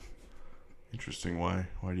 Interesting. Why?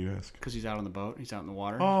 Why do you ask? Because he's out on the boat. He's out in the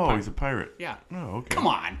water. Oh, he's a pirate. Yeah. Oh, okay. Come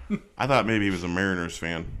on. I thought maybe he was a Mariners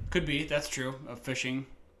fan. Could be. That's true. Of fishing.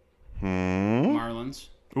 Hmm. Marlins.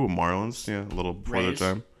 Ooh, Marlins. Yeah, a little before their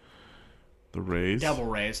time. The Rays. Devil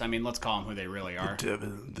Rays. I mean, let's call them who they really are.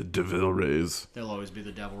 The Devil Rays. They'll always be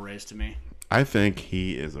the Devil Rays to me. I think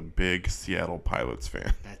he is a big Seattle Pilots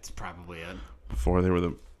fan. That's probably it. Before they were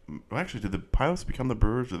the... Actually, did the Pilots become the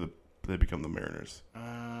Brewers or did they become the Mariners?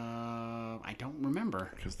 I don't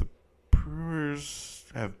remember. Because the Brewers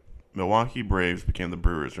have... Milwaukee Braves became the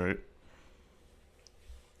Brewers, right?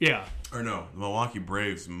 Yeah. Or no, the Milwaukee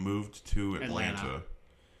Braves moved to Atlanta.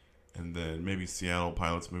 And then maybe Seattle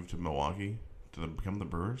Pilots moved to Milwaukee to become the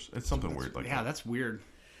Brewers? It's something weird like that. Yeah, that's weird.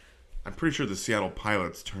 I'm pretty sure the Seattle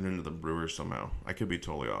Pilots turned into the Brewers somehow. I could be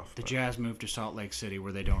totally off. The Jazz moved to Salt Lake City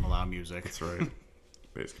where they don't allow music. That's right.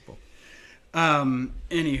 Basketball.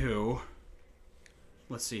 Anywho,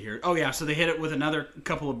 let's see here. Oh, yeah, so they hit it with another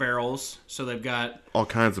couple of barrels. So they've got... all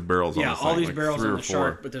kinds of barrels on the thing. Yeah, all these like barrels 3 on or the 4.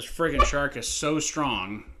 shark, but this friggin' shark is so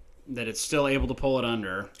strong that it's still able to pull it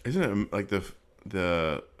under. Isn't it like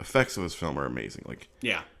the effects of this film are amazing? Like,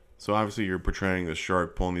 yeah. So obviously you're portraying the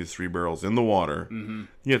shark pulling these 3 barrels in the water. Mm-hmm.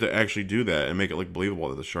 You have to actually do that and make it look believable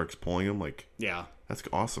that the shark's pulling them. Like, yeah, that's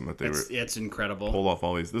awesome that it's incredible. Pulled off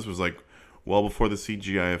all these. This was like well before the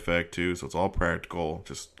CGI effect too, so it's all practical.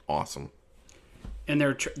 Just awesome. And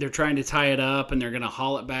they're trying to tie it up, and they're going to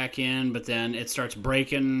haul it back in, but then it starts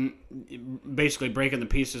basically breaking the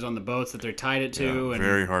pieces on the boats that they're tied it to. Yeah, and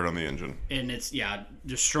very hard on the engine. And it's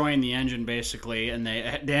destroying the engine basically, and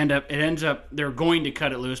they're going to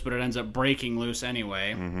cut it loose, but it ends up breaking loose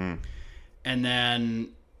anyway. Mm-hmm. And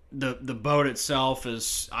then the boat itself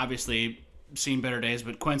is obviously seen better days,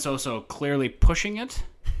 but Quint's also clearly pushing it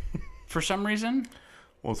for some reason.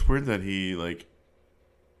 Well, it's weird that he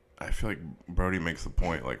I feel like Brody makes the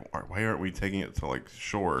point, like, why aren't we taking it to, like,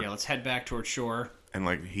 shore? Yeah, let's head back towards shore. And,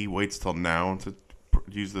 like, he waits till now to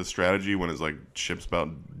use the strategy when his, like, ship's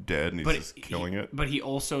about dead and he's just killing it. But he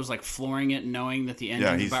also is, like, flooring it knowing that the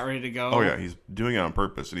engine's about ready to go. Oh, yeah, he's doing it on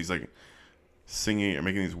purpose. And he's, like, singing or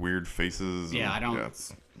making these weird faces. Yeah, I don't... Yeah,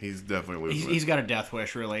 he's definitely losing it. He's got a death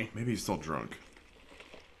wish, really. Maybe he's still drunk.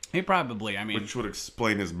 He probably, I mean... Which would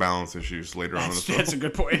explain his balance issues later on in the film. That's a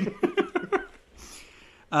good point.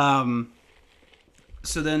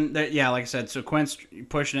 So then, like I said, so Quint's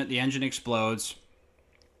pushing it, the engine explodes,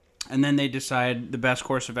 and then they decide the best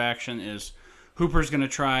course of action is Hooper's going to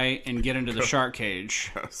try and get into the shark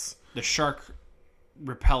cage. Yes. The shark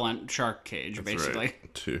repellent shark cage, That's basically.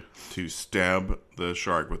 Right. To stab the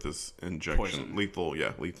shark with this injection. Poison.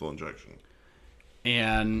 Lethal injection.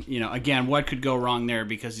 And, again, what could go wrong there?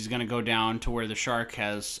 Because he's going to go down to where the shark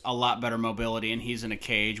has a lot better mobility, and he's in a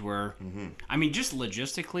cage where, I mean, just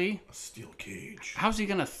logistically... A steel cage. How's he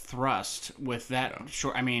going to thrust with that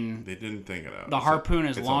short... I mean... They didn't think it out. The harpoon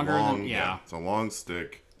is longer than... Yeah. It's a long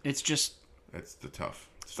stick. It's just... It's the tough.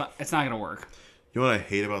 It's not going to work. You know what I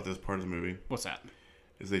hate about this part of the movie? What's that?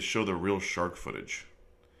 Is they show the real shark footage.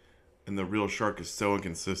 And the real shark is so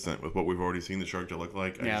inconsistent with what we've already seen the shark to look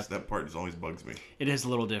like. That part just always bugs me. It is a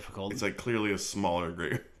little difficult. It's like clearly a smaller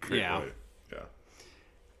great white.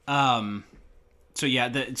 Yeah. So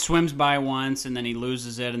it swims by once, and then he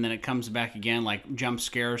loses it, and then it comes back again, like jump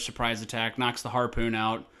scare, surprise attack, knocks the harpoon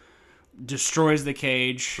out, destroys the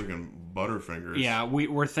cage. Freaking Butterfingers. Yeah,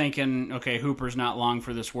 we're thinking, okay, Hooper's not long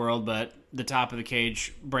for this world, but the top of the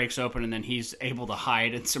cage breaks open, and then he's able to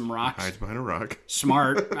hide in some rocks. Hides behind a rock.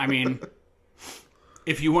 Smart. I mean,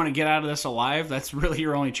 if you want to get out of this alive, that's really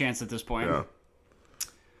your only chance at this point. Yeah.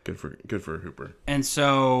 Good for Hooper. And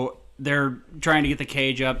so they're trying to get the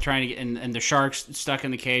cage up, and the shark's stuck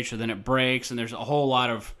in the cage, so then it breaks, and there's a whole lot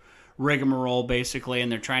of rigmarole, basically, and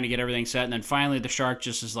they're trying to get everything set, and then finally the shark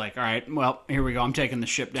just is like, all right, well, here we go, I'm taking the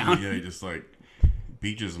ship down. Yeah, he just, like,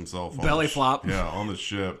 beaches himself. Belly flop. On the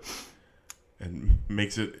ship, and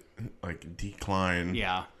makes it, like, decline.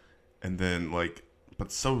 Yeah. and then like,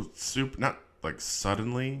 but so super, not like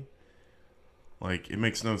suddenly. Like it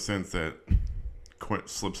makes no sense that Quint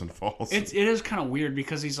slips and falls. It is kind of weird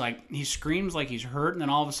because he screams like he's hurt, and then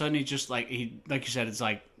all of a sudden he's just like like you said, it's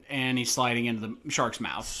like, and he's sliding into the shark's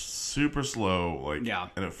mouth. Super slow, like Yeah.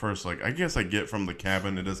 And at first, like I guess I get from the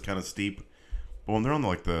cabin, it is kind of steep, but when they're on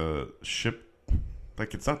like the ship,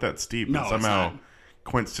 like it's not that steep. No, and somehow it's not.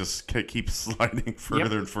 Quint just keeps sliding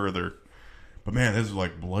further and further. But man, his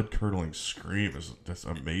like blood curdling scream is just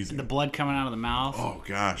amazing. The blood coming out of the mouth. Oh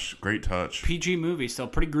gosh, great touch. PG movie, still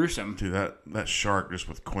pretty gruesome. Dude, that shark just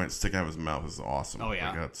with Quint sticking out of his mouth is awesome. Oh,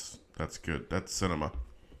 yeah. Like, that's good. That's cinema,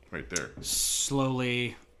 right there.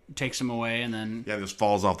 Slowly takes him away, and then Yeah, just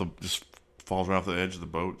falls right off the edge of the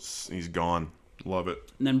boat. He's gone. Love it.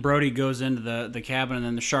 and then Brody goes into the cabin, and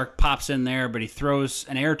then the shark pops in there, but he throws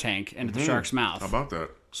an air tank into the shark's mouth. How about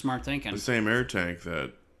that? Smart thinking. The same air tank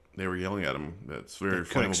that they were yelling at him. That's very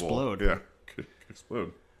could flammable. explode. Yeah, could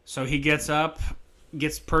explode. So he gets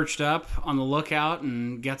perched up on the lookout,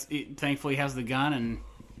 and thankfully has the gun, and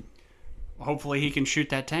hopefully he can shoot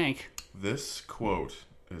that tank. This quote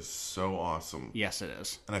is so awesome. Yes, it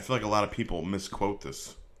is. And I feel like a lot of people misquote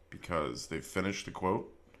this because they finish the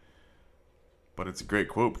quote. But it's a great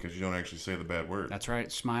quote because you don't actually say the bad word. That's right.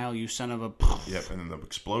 Smile, you son of a. Yep, and then the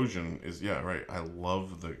explosion is right. I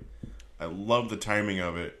love the timing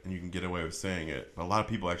of it, and you can get away with saying it. But a lot of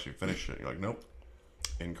people actually finish it. You're like, nope,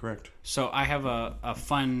 incorrect. So I have a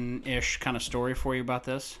fun-ish kind of story for you about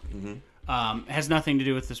this. Mm-hmm. It has nothing to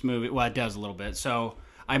do with this movie. Well, it does a little bit. So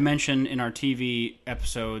I mentioned in our TV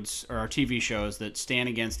episodes or our TV shows that Stand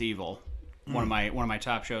Against Evil, one of my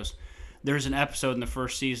top shows. There's an episode in the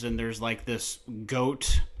first season. There's like this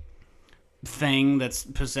goat thing that's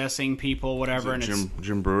possessing people, whatever. And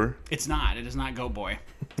Jim Brewer. it's not. It is not Goat Boy.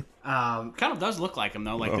 Kind of does look like him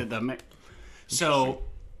though. Like so.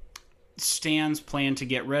 Stan's plan to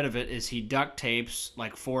get rid of it is he duct tapes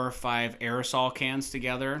like 4 or 5 aerosol cans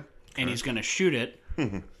together, and he's going to shoot it.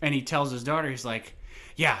 And he tells his daughter, he's like,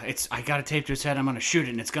 "Yeah, I got it taped to his head. I'm going to shoot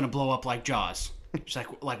it, and it's going to blow up like Jaws." She's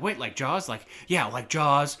like, wait, like Jaws? Like, yeah, like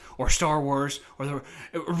Jaws or Star Wars or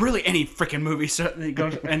really any freaking movie. So he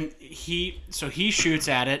goes, and he shoots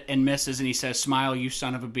at it and misses, and he says, "Smile, you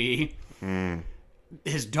son of a bee."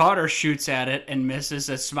 His daughter shoots at it and misses,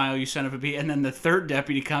 says, "Smile, you son of a bee." And then the third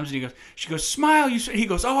deputy comes and she goes, "Smile, you." He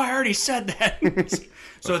goes, "Oh, I already said that."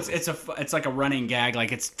 So it's like a running gag,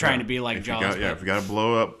 like it's trying to be like Jaws. If you got to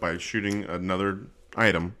blow up by shooting another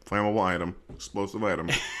item, flammable item, explosive item,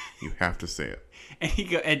 you have to say it.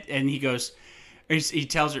 And he goes, he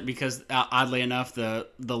tells her because oddly enough, the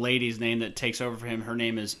lady's name that takes over for him, her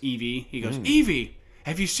name is Evie. He goes, "Evie,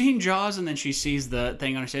 have you seen Jaws?" And then she sees the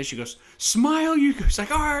thing on her face. She goes, "Smile, you." She's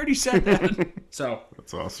like, "Oh, I already said that." So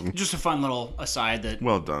That's awesome. just a fun little aside that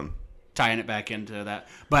Well done. tying it back into that.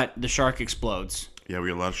 But the shark explodes. Yeah, we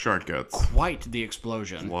got a lot of shark guts. Quite the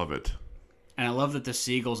explosion. Love it. And I love that the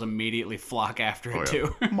seagulls immediately flock after it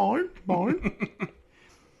too. Mine.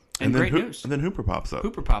 And great news. And then Hooper pops up.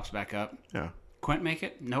 Hooper pops back up. Yeah. Quint make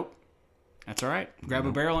it? Nope. That's all right. Grab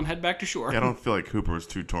a barrel and head back to shore. Yeah, I don't feel like Hooper was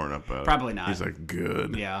too torn up about it. Probably not. He's like,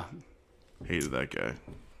 good. Yeah. Hated that guy.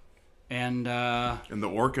 And And the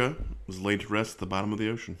orca was laid to rest at the bottom of the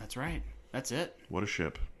ocean. that's right. That's it. What a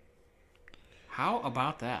ship. How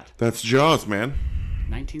about that? That's Jaws, man.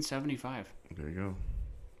 1975. There you go.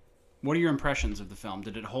 What are your impressions of the film?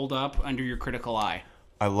 Did it hold up under your critical eye?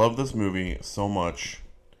 I love this movie so much.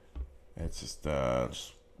 It's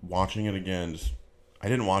just watching it again. I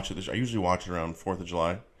didn't watch it. I usually watch it around 4th of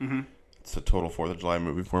July. Mm-hmm. It's a total 4th of July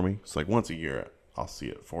movie for me. It's like once a year I'll see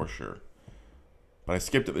it for sure. But I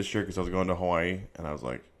skipped it this year because I was going to Hawaii, and I was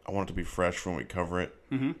like, I want it to be fresh when we cover it.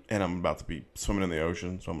 Mm-hmm. And I'm about to be swimming in the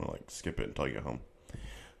ocean, so I'm going to like skip it until I get home.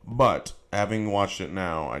 But having watched it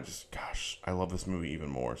now, I love this movie even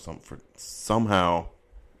more. Somehow,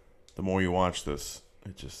 the more you watch this,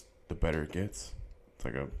 the better it gets. It's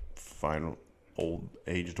like a fine old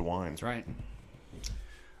aged wine. That's right.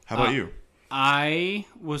 How about you? I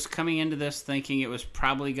was coming into this thinking it was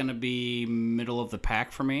probably going to be middle of the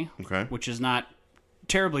pack for me. Okay. Which is not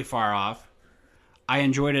terribly far off. I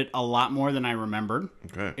enjoyed it a lot more than I remembered.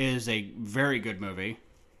 Okay. It is a very good movie.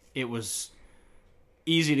 It was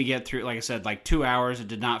easy to get through. Like I said, like 2 hours. It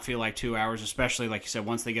did not feel like 2 hours, especially like you said,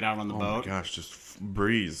 once they get out on the boat. Oh my gosh, just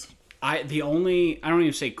breeze. I don't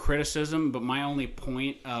even say criticism, but my only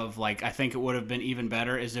point of like I think it would have been even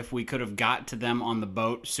better is if we could have got to them on the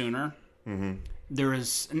boat sooner. Mm-hmm. There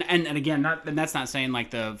is, and again, that's not saying like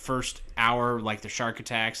the first hour, like the shark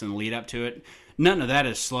attacks and the lead up to it. None of that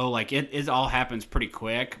is slow. Like it all happens pretty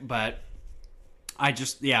quick. But I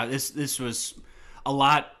just, this was a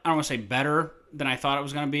lot, I don't want to say better than I thought it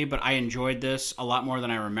was going to be, but I enjoyed this a lot more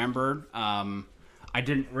than I remembered. I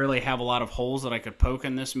didn't really have a lot of holes that I could poke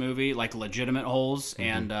in this movie, like legitimate holes.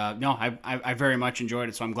 And no, I very much enjoyed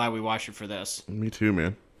it, so I'm glad we watched it for this. Me too,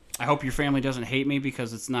 man. I hope your family doesn't hate me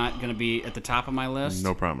because it's not going to be at the top of my list.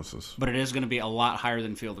 No promises. But it is going to be a lot higher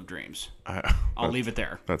than Field of Dreams. I'll leave it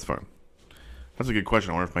there. That's fine. That's a good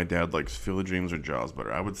question. I wonder if my dad likes Field of Dreams or Jaws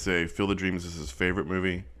better. I would say Field of Dreams is his favorite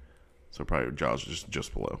movie, so probably Jaws is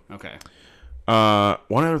just below. Okay.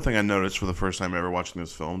 One other thing I noticed for the first time ever watching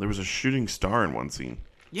this film, there was a shooting star in one scene.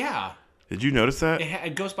 Yeah. Did you notice that?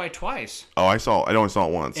 It goes by twice. Oh, I only saw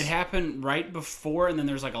it once. It happened right before, and then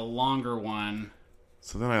there's like a longer one.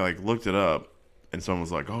 So then I looked it up, and someone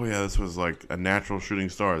was like, "Oh yeah, this was like a natural shooting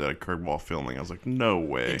star that occurred while filming." I was like, "No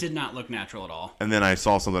way!" It did not look natural at all. And then I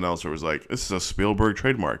saw something else where it was like, "This is a Spielberg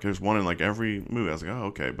trademark." There's one in like every movie. I was like, "Oh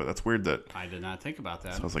okay," but that's weird that. I did not think about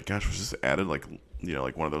that. So I was like, "Gosh, was this added like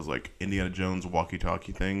like one of those like Indiana Jones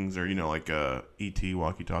walkie-talkie things, or like E.T.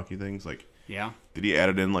 walkie-talkie things?" Like, yeah. did he add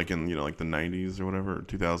it in like in like the 90s or whatever,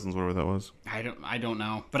 2000s, whatever that was? I don't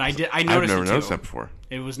know, but I noticed I've never it too. noticed that before.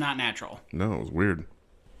 It was not natural. No, it was weird.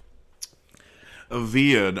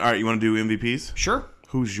 Via. All right, you want to do MVPs? Sure.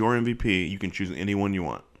 Who's your MVP? You can choose anyone you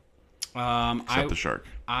want. Except the shark.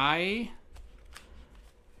 I'm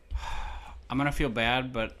gonna feel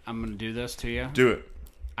bad, but I'm gonna do this to you. Do it.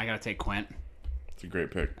 I gotta take Quint. It's a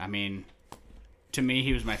great pick. I mean, to me,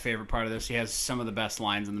 he was my favorite part of this. He has some of the best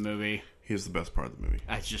lines in the movie. He is the best part of the movie.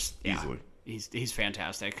 I just Easily. He's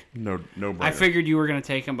fantastic. No brainer. I figured you were gonna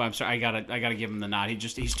take him, but I'm sorry. I gotta give him the nod.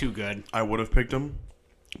 He's too good. I would have picked him,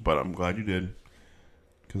 but I'm glad you did,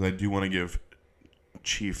 because I do want to give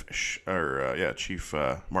Chief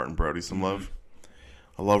Martin Brody some love.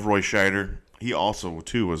 I love Roy Scheider. He also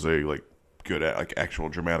too was a good actual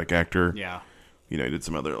dramatic actor. Yeah. He did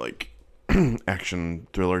some other action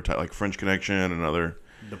thriller type, like French Connection and other.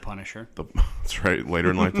 The Punisher. That's right.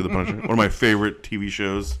 Later in life, to the Punisher. One of my favorite TV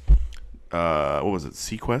shows. What was it?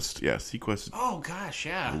 Sequest? Yeah, Sequest. Oh gosh,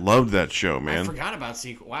 yeah. Loved that show, man. I forgot about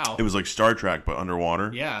Sequest. Wow. It was like Star Trek but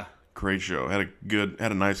underwater. Yeah. Great show. Had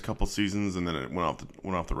a nice couple seasons, and then it went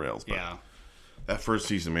off the rails. But Yeah. that first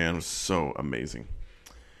season, man, was so amazing.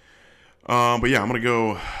 But yeah, I'm gonna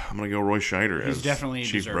go Roy Scheider as definitely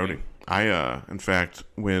Chief deserving. Brody. In fact,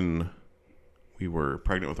 when we were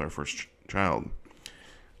pregnant with our first child,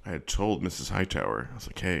 I had told Mrs. Hightower, I was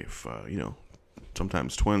like, hey, if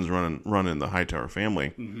sometimes twins run in the Hightower family.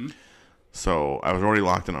 Mm-hmm. So I was already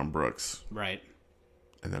locked in on Brooks. Right.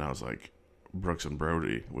 And then I was like, Brooks and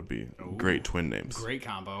Brody would be great twin names. Great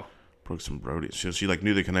combo. Brooks and Brody. She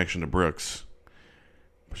knew the connection to Brooks.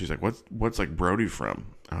 She's like, what's Brody from?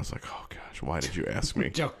 I was like, oh gosh, why did you ask me?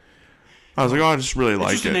 Joke. I was like, oh, I just really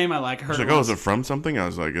like It's just it. a name I like. She's like, oh, is it from something? I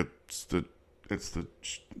was like, it's the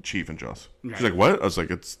Chief in Jaws. Right. She's like, what? I was like,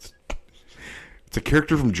 it's a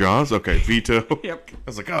character from Jaws. Okay, Vito. Yep. I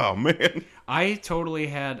was like, oh man. I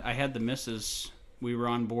had the missus. We were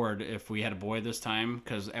on board if we had a boy this time,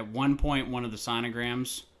 because at one point, one of the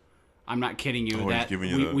sonograms, I'm not kidding you, he's giving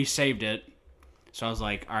you we saved it. So I was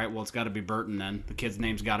like, all right, well, it's got to be Burton then. The kid's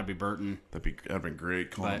name's got to be Burton. That'd been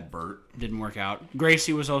great. Call him Bert. Didn't work out.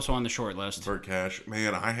 Gracie was also on the short list. Bert Cash.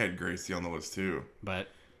 Man, I had Gracie on the list too. But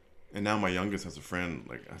And now my youngest has a friend.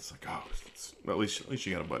 I was like, oh, at least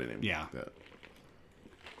she got a buddy named that.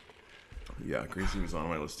 Yeah, Gracie was on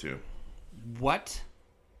my list too. what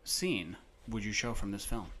scene would you show from this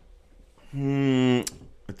film?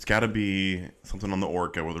 It's got to be something on the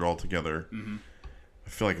Orca where they're all together. Mm-hmm. I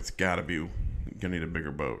feel like it's got to be gonna need a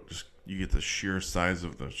bigger boat. Just you get the sheer size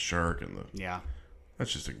of the shark and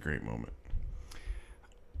that's just a great moment.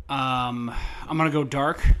 I'm gonna go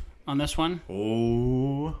dark on this one.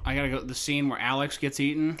 Oh, I gotta go the scene where Alex gets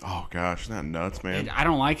eaten. oh gosh, isn't that nuts, man? I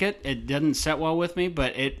don't like it. It didn't set well with me,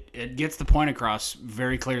 but it gets the point across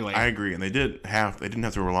very clearly. I agree, and they didn't have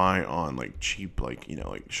to rely on cheap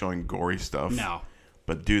showing gory stuff. No.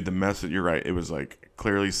 But dude, the message, you're right, it was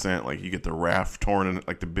clearly sent. You get the raft torn and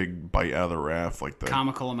the big bite out of the raft, the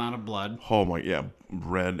comical amount of blood. Oh my, yeah,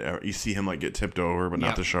 red. You see him get tipped over, but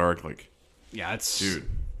not the shark. Yeah, it's dude.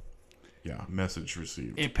 Yeah, message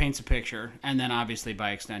received. It paints a picture, and then obviously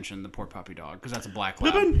by extension, the poor puppy dog, because that's a black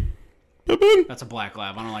lab. Pippin. That's a black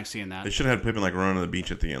lab. I don't like seeing that. They should have had Pippin run on the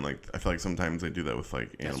beach at the end. I feel like sometimes they do that with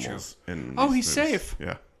animals. And oh, he's safe.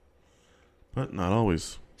 Yeah, but not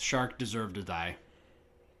always. Shark deserved to die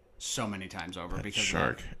so many times over because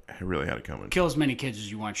shark. I really had it coming. Kill as many kids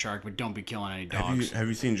as you want, shark, but don't be killing any dogs. Have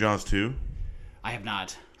you seen Jaws 2? I have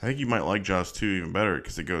not. I think you might like Jaws 2 even better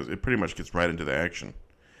because it pretty much gets right into the action,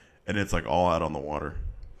 and it's all out on the water.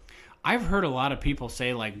 I've heard a lot of people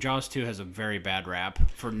say like Jaws 2 has a very bad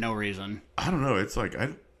rap for no reason. I don't know. It's like I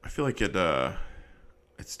feel like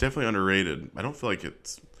it's definitely underrated. I don't feel like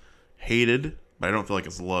it's hated, but I don't feel like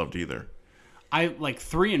it's loved either. I like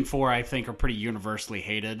 3 and 4. I think are pretty universally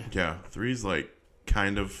hated. Yeah, 3's like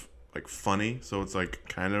kind of like funny, so it's like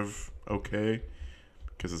kind of okay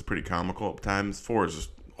because it's pretty comical at times. 4 is just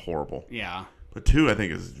horrible. Yeah. But 2, I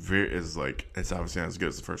think, is like, it's obviously not as good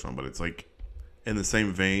as the first one, but it's like in the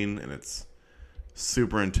same vein, and it's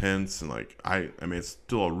super intense, and like I mean, it's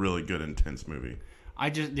still a really good intense movie.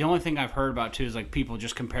 The only thing I've heard about 2 is like people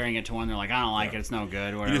just comparing it to 1. They're like, I don't like it. It's no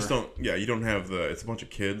good. Whatever. You just don't. Yeah, you don't have it's a bunch of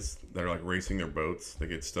kids that are like racing their boats. They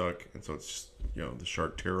get stuck, and so it's just the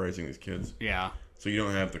shark terrorizing these kids. Yeah. So you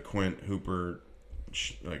don't have the Quint Hooper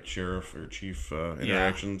like sheriff or chief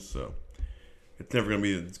interactions. So it's never gonna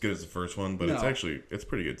be as good as the first one, but it's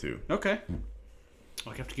pretty good too. Okay.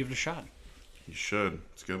 I'll have to give it a shot. You should.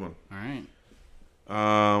 It's a good one. All right.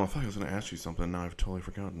 I thought I was going to ask you something. Now I've totally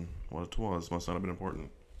forgotten what it was. Must not have been important.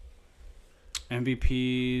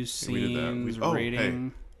 MVPs, scenes,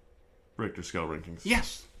 rating. Hey. Richter scale rankings.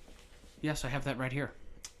 Yes. Yes, I have that right here.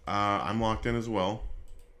 I'm locked in as well.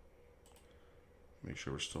 Make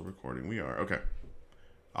sure we're still recording. We are. Okay.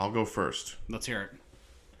 I'll go first. Let's hear it.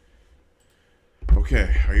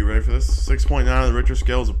 Okay. Are you ready for this? 6.9 on the Richter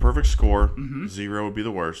scale is a perfect score. 0 would be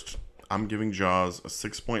the worst. I'm giving Jaws a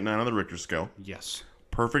 6.9 on the Richter scale. Yes.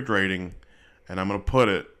 Perfect rating. And I'm going to put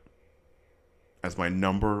it as my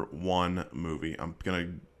number 1 movie. I'm going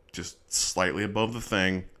to just slightly above The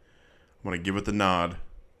Thing. I'm going to give it the nod.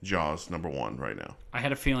 Jaws, number 1 right now. I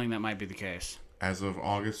had a feeling that might be the case. As of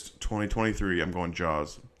August 2023, I'm going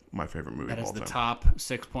Jaws, my favorite movie That of is all the time. top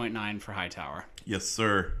 6.9 for Hightower. Yes,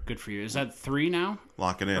 sir. Good for you. Is that 3 now?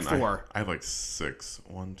 Lock it in. Or 4? I have like 6.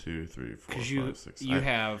 1, 2, 3, 4, 5, 6. You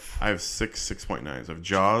have... I have 6 6.9s. I have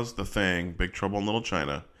Jaws, The Thing, Big Trouble in Little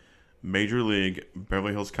China, Major League,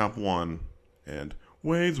 Beverly Hills Cop 1, and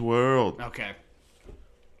Wayne's World. Okay.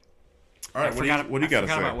 All right, what do you got to say? I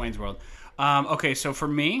forgot about Wayne's World. Okay, so for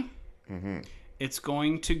me, it's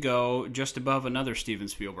going to go just above another Steven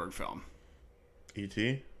Spielberg film.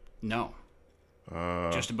 E.T.? No.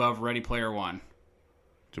 Just above Ready Player One.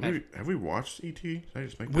 Have we watched E.T.? Did I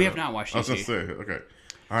just make that We up? have not watched I was E.T. going to say, okay.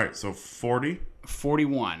 All right, so 40?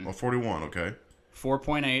 41. Oh, 41, okay.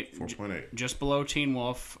 4.8. 4.8. Just below Teen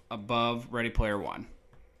Wolf, above Ready Player One.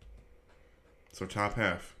 So top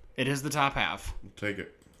half. It is the top half. We'll take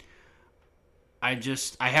it.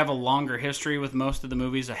 I have a longer history with most of the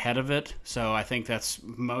movies ahead of it, so I think that's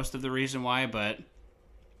most of the reason why, but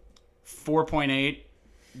 4.8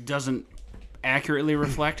 doesn't accurately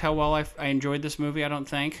reflect how well I enjoyed this movie, I don't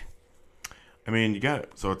think. I mean, you got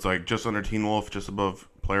it. So it's like just under Teen Wolf, just above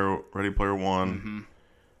Ready Player One,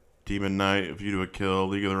 Demon Knight, View to a Kill,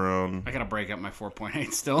 League of Their Own. I gotta break up my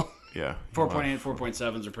 4.8 still. Yeah. 4.8,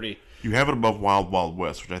 4.7s are pretty... You have it above Wild Wild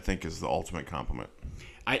West, which I think is the ultimate compliment.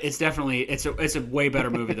 It's definitely... It's a way better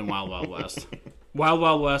movie than Wild Wild West. Wild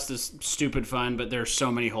Wild West is stupid fun, but there's so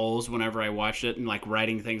many holes whenever I watched it, and like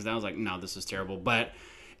writing things down, I was like, no, this is terrible. But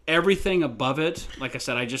everything above it, like I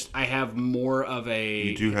said, I have more of a...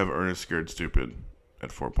 You do have Ernest Scared Stupid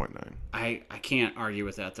at 4.9. I can't argue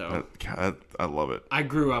with that, though. I love it. I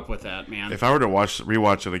grew up with that, man. If I were to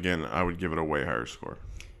rewatch it again, I would give it a way higher score.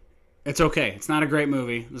 It's okay. It's not a great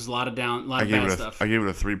movie. There's a lot of bad stuff. I gave it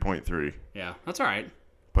a 3.3. Yeah, that's all right.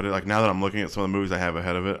 But now that I'm looking at some of the movies I have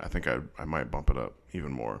ahead of it, I think I might bump it up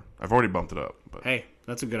even more. I've already bumped it up. But Hey,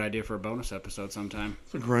 that's a good idea for a bonus episode sometime.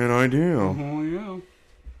 it's a great idea. Oh, yeah.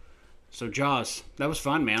 So, Jaws. That was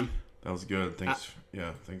fun, man. That was good. Thanks.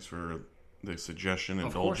 Thanks for the suggestion, Of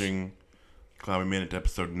indulging. Glad we made it to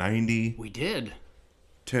episode 90. We did.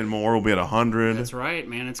 10 more, we'll be at 100. That's right,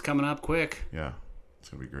 man. It's coming up quick. Yeah, it's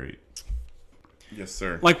going to be great. Yes,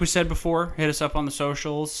 sir. Like we said before, hit us up on the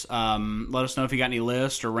socials. Let us know if you got any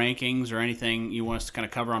lists or rankings or anything you want us to kind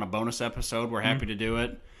of cover on a bonus episode. We're happy to do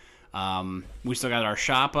it. We still got our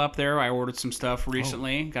shop up there. I ordered some stuff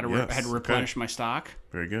recently. I had to replenish my stock.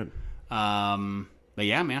 Very good. But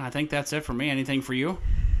yeah, man, I think that's it for me. Anything for you?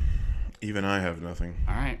 Even I have nothing.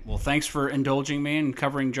 All right. Well, thanks for indulging me and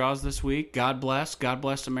covering Jaws this week. God bless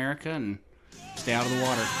America, and stay out of the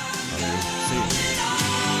water. See you.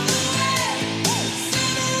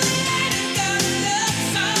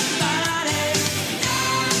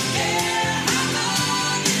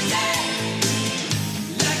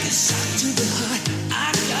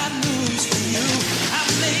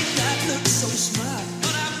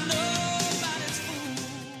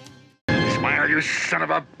 Smile, you son of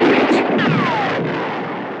a bitch!